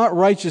does not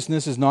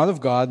righteousness is not of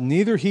God,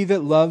 neither he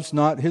that loves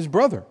not his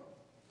brother.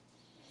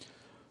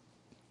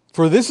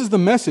 For this is the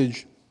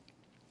message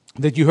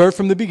that you heard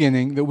from the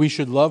beginning, that we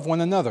should love one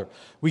another.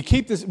 We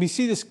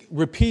see this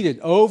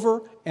repeated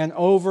over and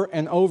over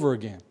and over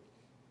again.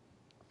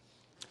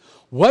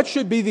 What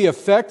should be the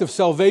effect of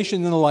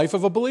salvation in the life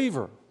of a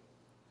believer?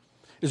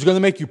 Is it going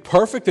to make you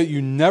perfect, that you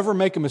never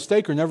make a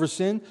mistake or never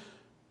sin?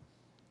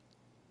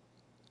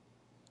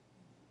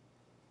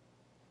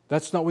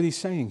 That's not what he's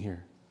saying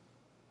here.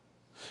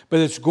 But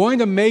it's going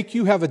to make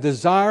you have a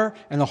desire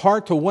and a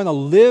heart to want to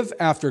live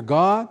after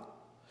God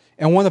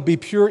and want to be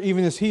pure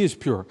even as he is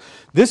pure.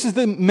 This is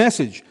the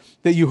message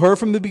that you heard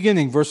from the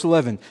beginning, verse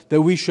 11,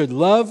 that we should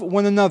love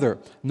one another,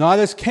 not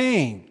as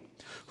Cain,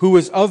 who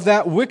was of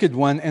that wicked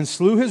one and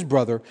slew his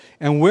brother.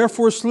 And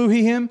wherefore slew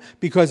he him?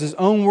 Because his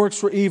own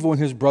works were evil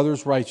and his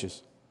brother's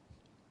righteous.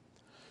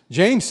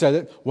 James said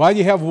it. Why do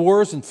you have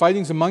wars and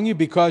fightings among you?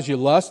 Because you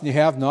lust and you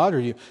have not, or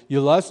you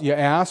lust, you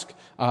ask,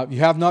 you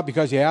have not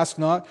because you ask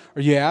not,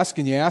 or you ask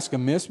and you ask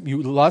amiss.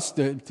 You lust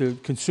to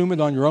consume it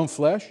on your own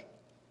flesh.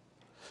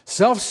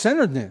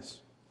 Self-centeredness.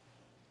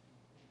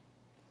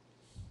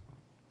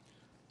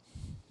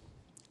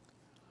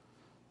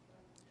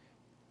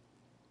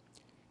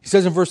 He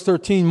says in verse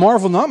 13,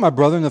 marvel not, my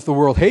brethren, if the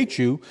world hates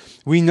you.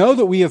 We know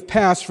that we have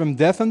passed from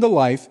death unto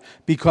life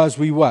because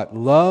we what?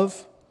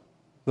 Love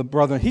the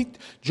brethren.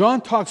 John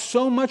talks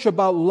so much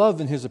about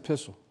love in his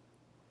epistle.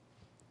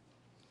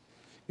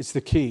 It's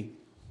the key.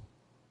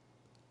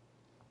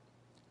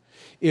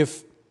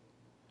 If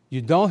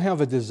you don't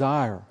have a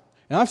desire,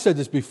 and I've said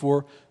this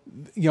before,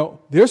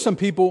 there's some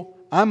people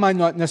I might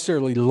not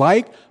necessarily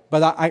like,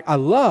 but I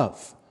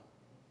love.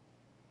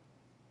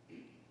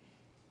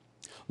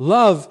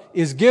 Love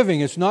is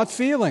giving, it's not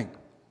feeling.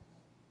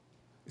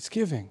 It's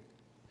giving.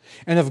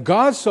 And if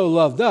God so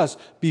loved us,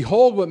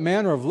 behold what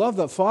manner of love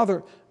that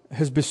Father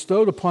has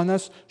bestowed upon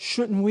us.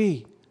 Shouldn't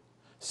we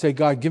say,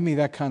 God, give me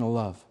that kind of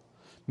love?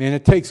 Man,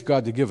 it takes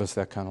God to give us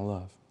that kind of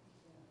love.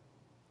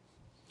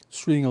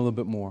 Just reading a little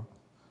bit more.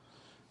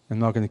 I'm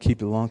not going to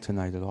keep it long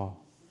tonight at all.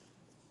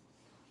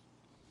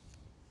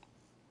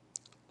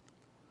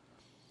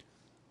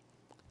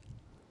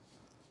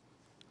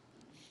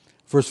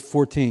 Verse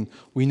 14,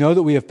 we know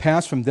that we have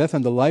passed from death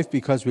unto life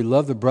because we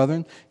love the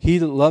brethren. He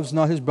that loves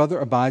not his brother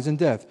abides in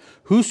death.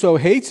 Whoso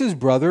hates his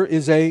brother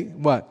is a,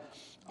 what?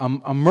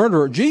 A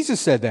murderer.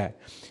 Jesus said that.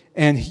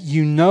 And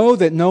you know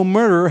that no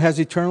murderer has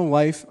eternal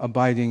life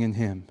abiding in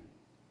him.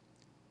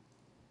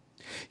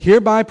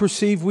 Hereby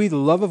perceive we the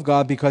love of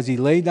God, because he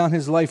laid down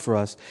his life for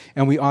us,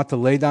 and we ought to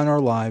lay down our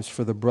lives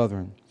for the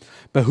brethren.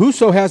 But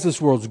whoso has this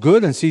world's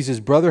good and sees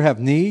his brother have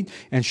need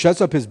and shuts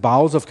up his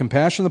bowels of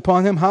compassion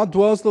upon him, how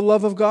dwells the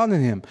love of God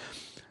in him?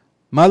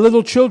 My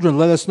little children,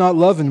 let us not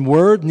love in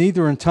word,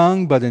 neither in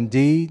tongue, but in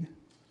deed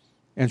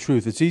and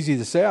truth. It's easy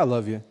to say I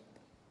love you.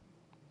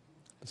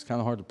 It's kind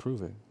of hard to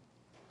prove it.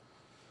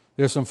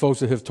 There's some folks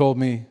that have told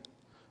me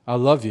I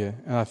love you,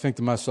 and I think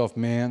to myself,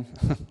 man,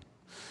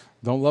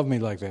 don't love me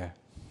like that.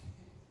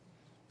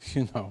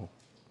 You know.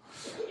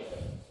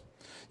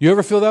 You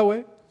ever feel that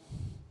way?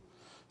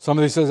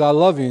 Somebody says, I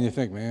love you, and you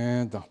think,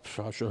 man,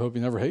 I sure hope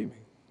you never hate me.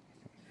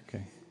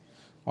 Okay.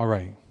 All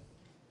right.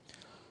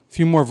 A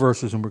few more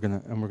verses, and we're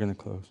gonna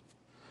close.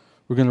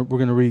 We're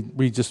gonna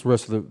read just the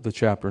rest of the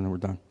chapter, and then we're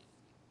done.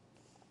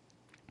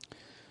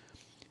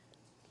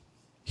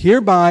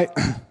 Hereby,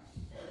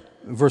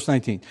 verse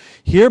 19,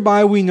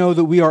 hereby we know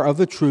that we are of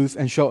the truth,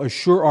 and shall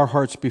assure our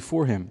hearts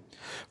before him.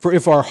 For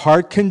if our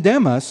heart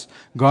condemn us,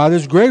 God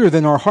is greater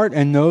than our heart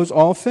and knows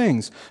all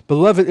things.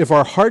 Beloved, if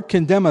our heart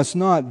condemn us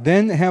not,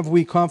 then have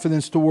we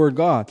confidence toward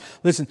God.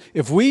 Listen,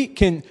 if we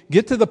can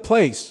get to the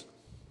place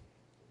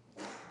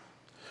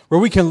where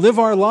we can live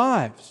our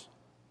lives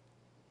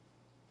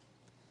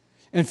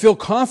and feel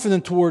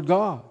confident toward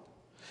God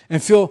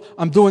and feel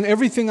I'm doing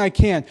everything I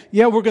can.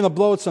 Yeah, we're going to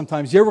blow it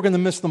sometimes. Yeah, we're going to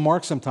miss the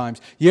mark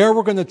sometimes. Yeah,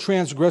 we're going to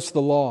transgress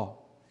the law.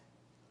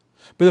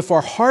 But if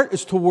our heart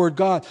is toward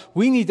God,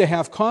 we need to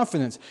have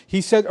confidence. He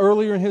said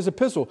earlier in his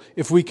epistle,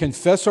 if we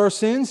confess our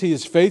sins, he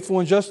is faithful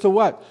and just to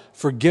what?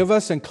 Forgive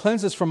us and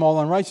cleanse us from all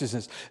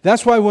unrighteousness.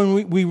 That's why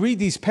when we read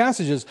these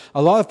passages,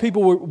 a lot of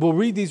people will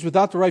read these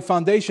without the right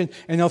foundation,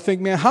 and they'll think,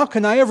 man, how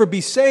can I ever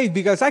be saved?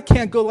 Because I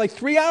can't go like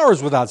 3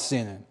 hours without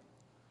sinning.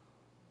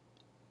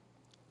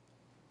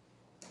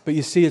 But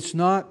you see, it's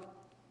not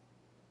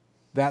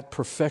that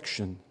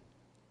perfection.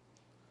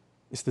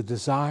 It's the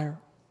desire.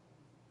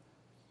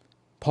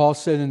 Paul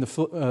said in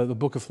the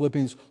book of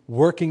Philippians,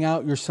 working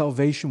out your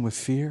salvation with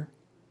fear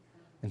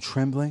and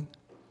trembling.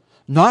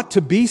 Not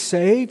to be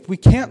saved. We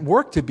can't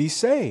work to be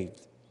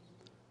saved.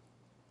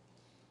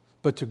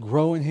 But to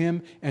grow in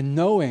him and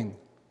knowing,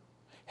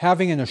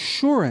 having an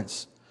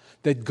assurance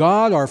that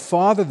God, our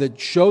Father, that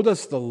showed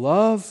us the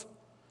love,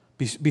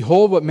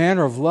 behold what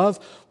manner of love,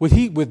 would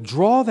he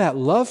withdraw that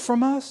love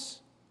from us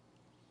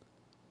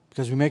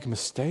because we make a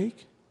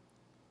mistake?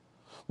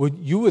 Would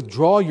you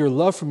withdraw your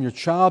love from your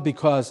child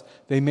because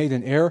they made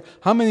an error?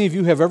 How many of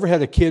you have ever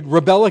had a kid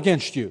rebel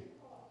against you?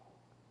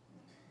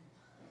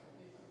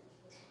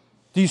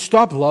 Do you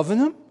stop loving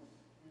them?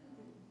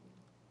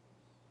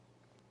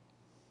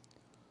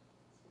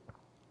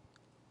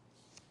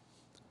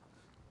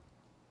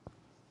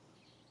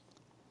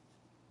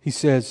 He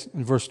says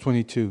in verse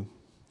 22,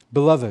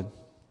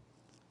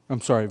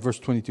 verse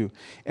 22,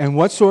 and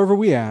whatsoever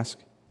we ask,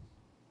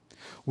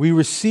 we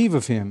receive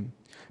of him,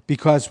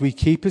 because we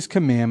keep his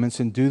commandments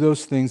and do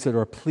those things that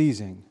are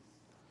pleasing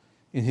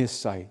in his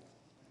sight.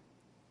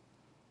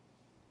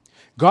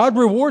 God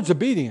rewards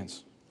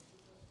obedience.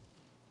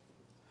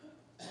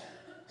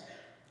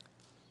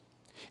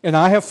 And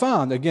I have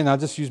found, again, I'll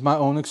just use my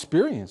own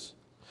experience,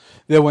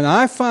 that when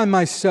I find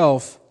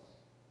myself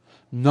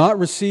not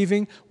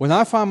receiving, when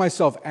I find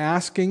myself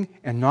asking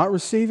and not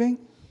receiving,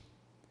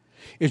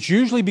 it's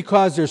usually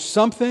because there's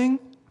something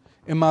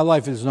in my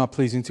life that is not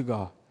pleasing to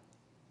God.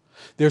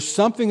 There's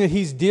something that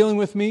he's dealing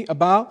with me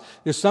about.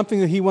 There's something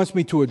that he wants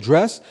me to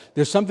address.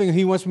 There's something that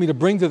he wants me to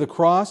bring to the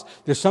cross.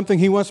 There's something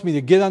he wants me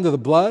to get under the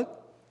blood.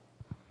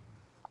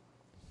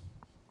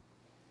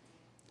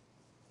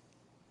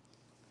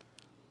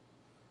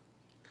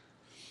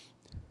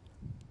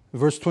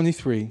 Verse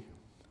 23.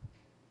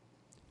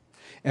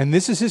 And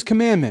this is his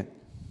commandment,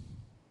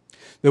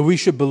 that we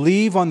should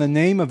believe on the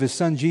name of his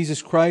Son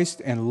Jesus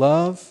Christ and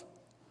love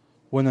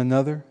one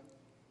another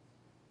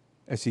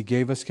as he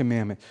gave us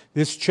commandment.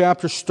 This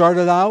chapter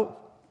started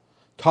out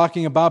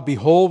talking about,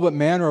 behold, what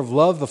manner of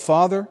love the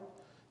Father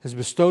has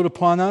bestowed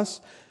upon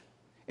us.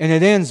 And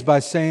it ends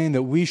by saying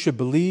that we should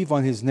believe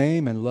on his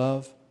name and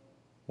love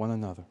one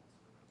another.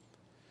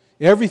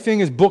 Everything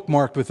is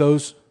bookmarked with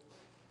those.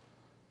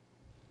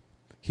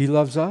 He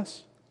loves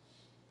us.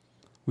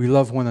 We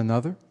love one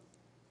another.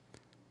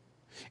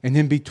 And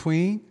in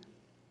between,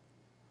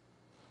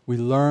 we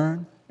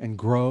learn and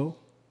grow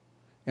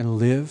and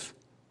live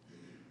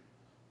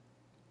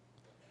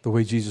the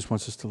way Jesus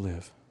wants us to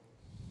live.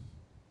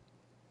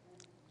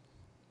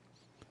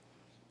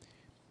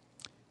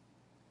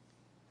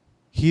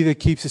 He that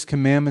keeps his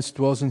commandments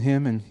dwells in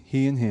him, and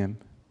he in him.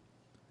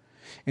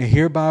 And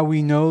hereby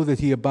we know that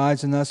he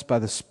abides in us by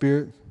the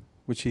Spirit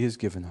which he has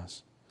given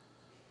us.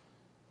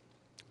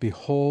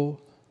 Behold,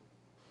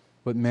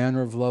 what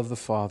manner of love the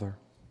Father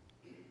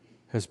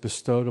has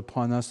bestowed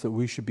upon us, that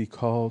we should be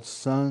called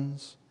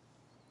sons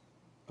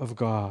of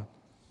God.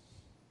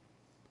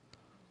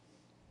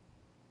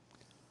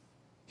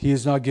 He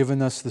has not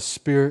given us the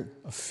spirit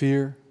of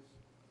fear,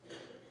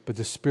 but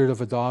the spirit of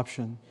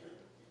adoption,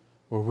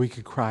 where we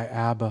could cry,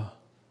 Abba,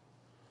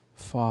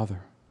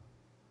 Father.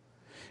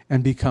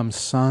 and become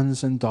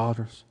sons and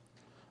daughters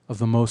of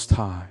the Most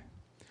High,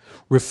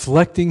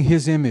 reflecting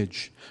His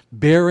image,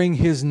 bearing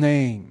His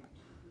name,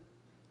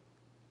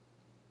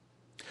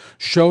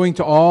 showing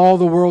to all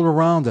the world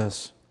around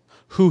us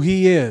who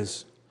He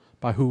is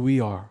by who we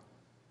are.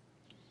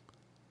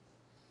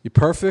 You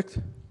perfect?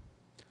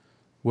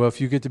 Well,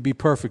 if you get to be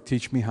perfect,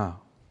 teach me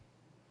how.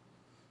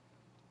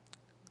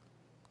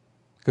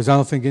 Because I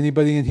don't think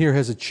anybody in here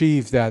has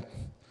achieved that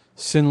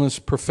sinless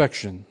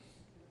perfection.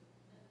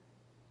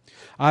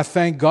 I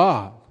thank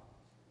God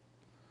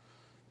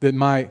that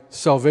my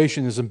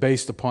salvation isn't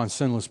based upon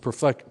sinless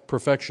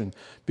perfection,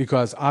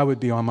 because I would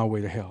be on my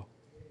way to hell.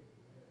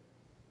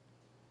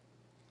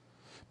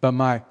 But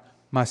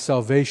my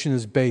salvation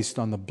is based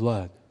on the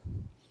blood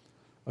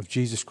of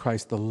Jesus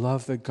Christ, the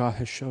love that God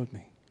has showed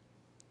me.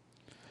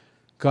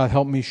 God,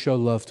 help me show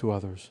love to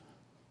others.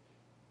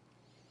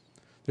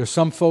 There's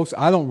some folks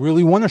I don't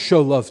really want to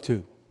show love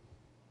to.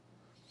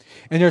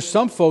 And there's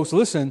some folks,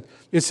 listen,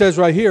 it says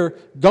right here,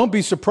 don't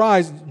be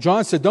surprised.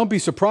 John said, don't be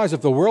surprised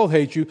if the world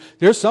hates you.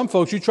 There's some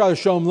folks, you try to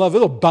show them love,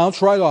 it'll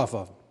bounce right off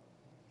of them.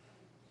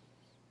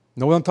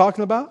 Know what I'm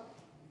talking about?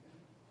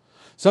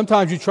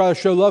 Sometimes you try to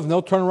show love and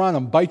they'll turn around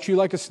and bite you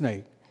like a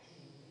snake.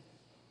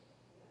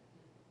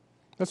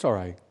 That's all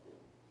right.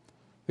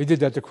 They did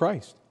that to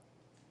Christ.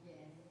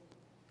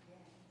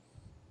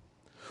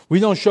 We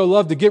don't show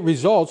love to get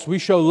results. We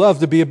show love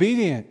to be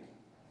obedient.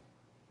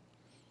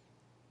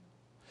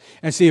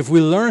 And see, if we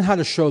learn how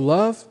to show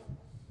love,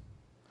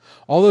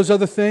 all those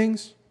other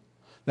things,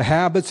 the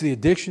habits, the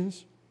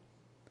addictions,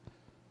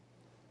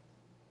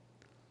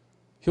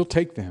 He'll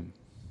take them.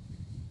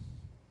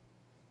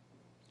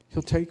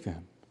 He'll take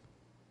them.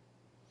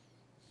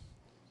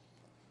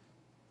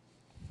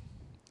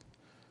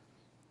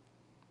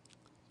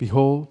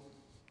 Behold,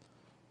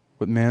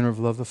 what manner of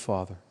love the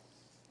Father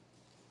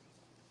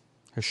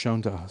has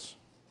shown to us,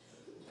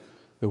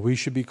 that we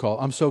should be called.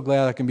 I'm so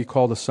glad I can be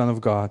called a son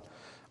of God.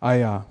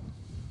 I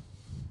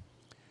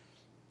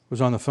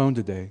was on the phone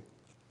today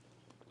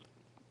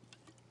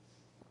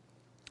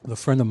with a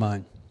friend of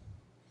mine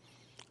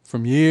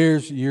from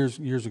years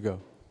ago.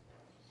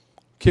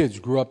 Kids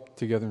grew up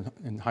together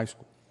in high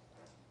school.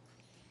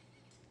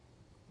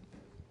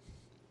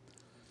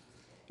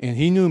 And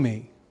he knew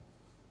me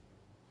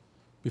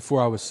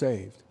before I was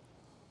saved.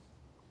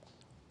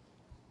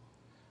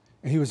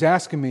 And he was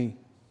asking me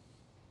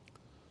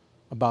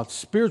about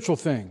spiritual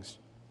things.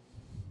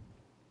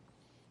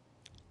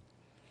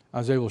 I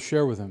was able to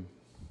share with him.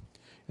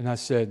 And I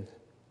said,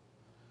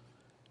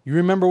 you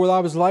remember what I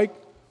was like?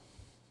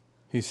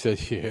 He said,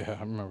 yeah,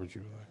 I remember what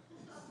you were like.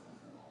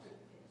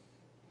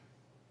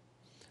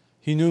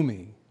 He knew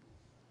me.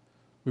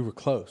 We were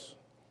close.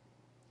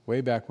 Way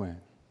back when.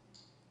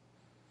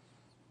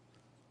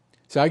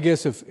 So I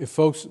guess if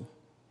folks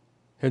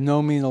had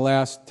known me in the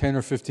last 10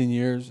 or 15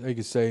 years, they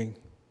could say,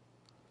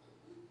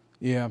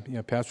 yeah,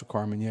 Pastor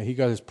Carmen, yeah, he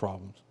got his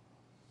problems.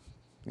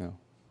 You know.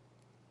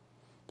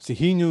 See,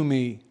 he knew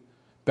me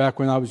back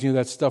when I was,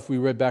 that stuff we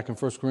read back in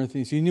 1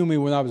 Corinthians. He knew me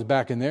when I was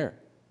back in there.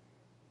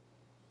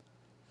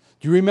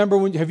 Do you remember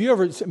have you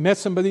ever met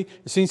somebody,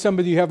 seen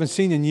somebody you haven't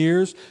seen in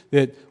years,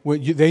 that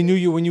they knew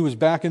you when you was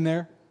back in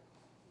there?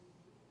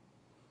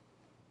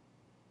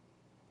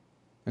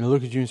 And they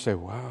look at you and say,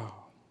 wow.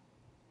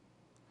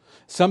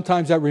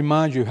 Sometimes that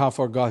reminds you how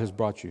far God has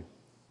brought you.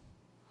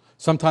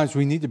 Sometimes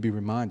we need to be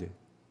reminded,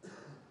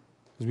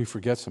 because we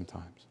forget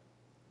sometimes.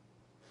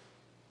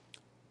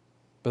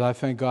 But I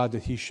thank God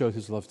that He showed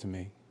His love to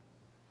me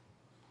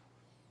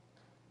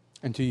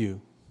and to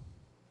you.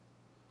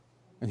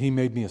 And He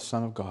made me a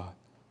son of God.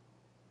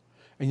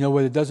 And you know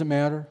what? It doesn't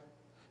matter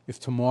if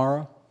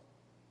tomorrow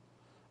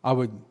I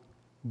would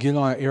get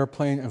on an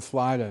airplane and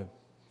fly to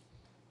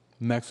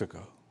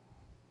Mexico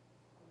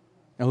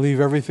and leave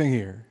everything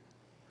here.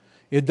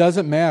 It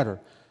doesn't matter.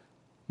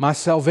 My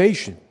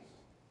salvation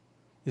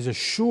is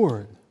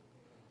assured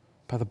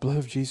by the blood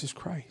of Jesus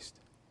Christ.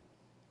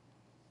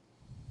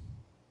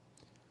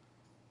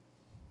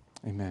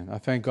 Amen. I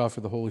thank God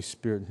for the Holy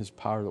Spirit and His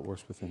power that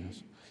works within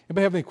us.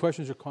 Anybody have any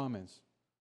questions or comments?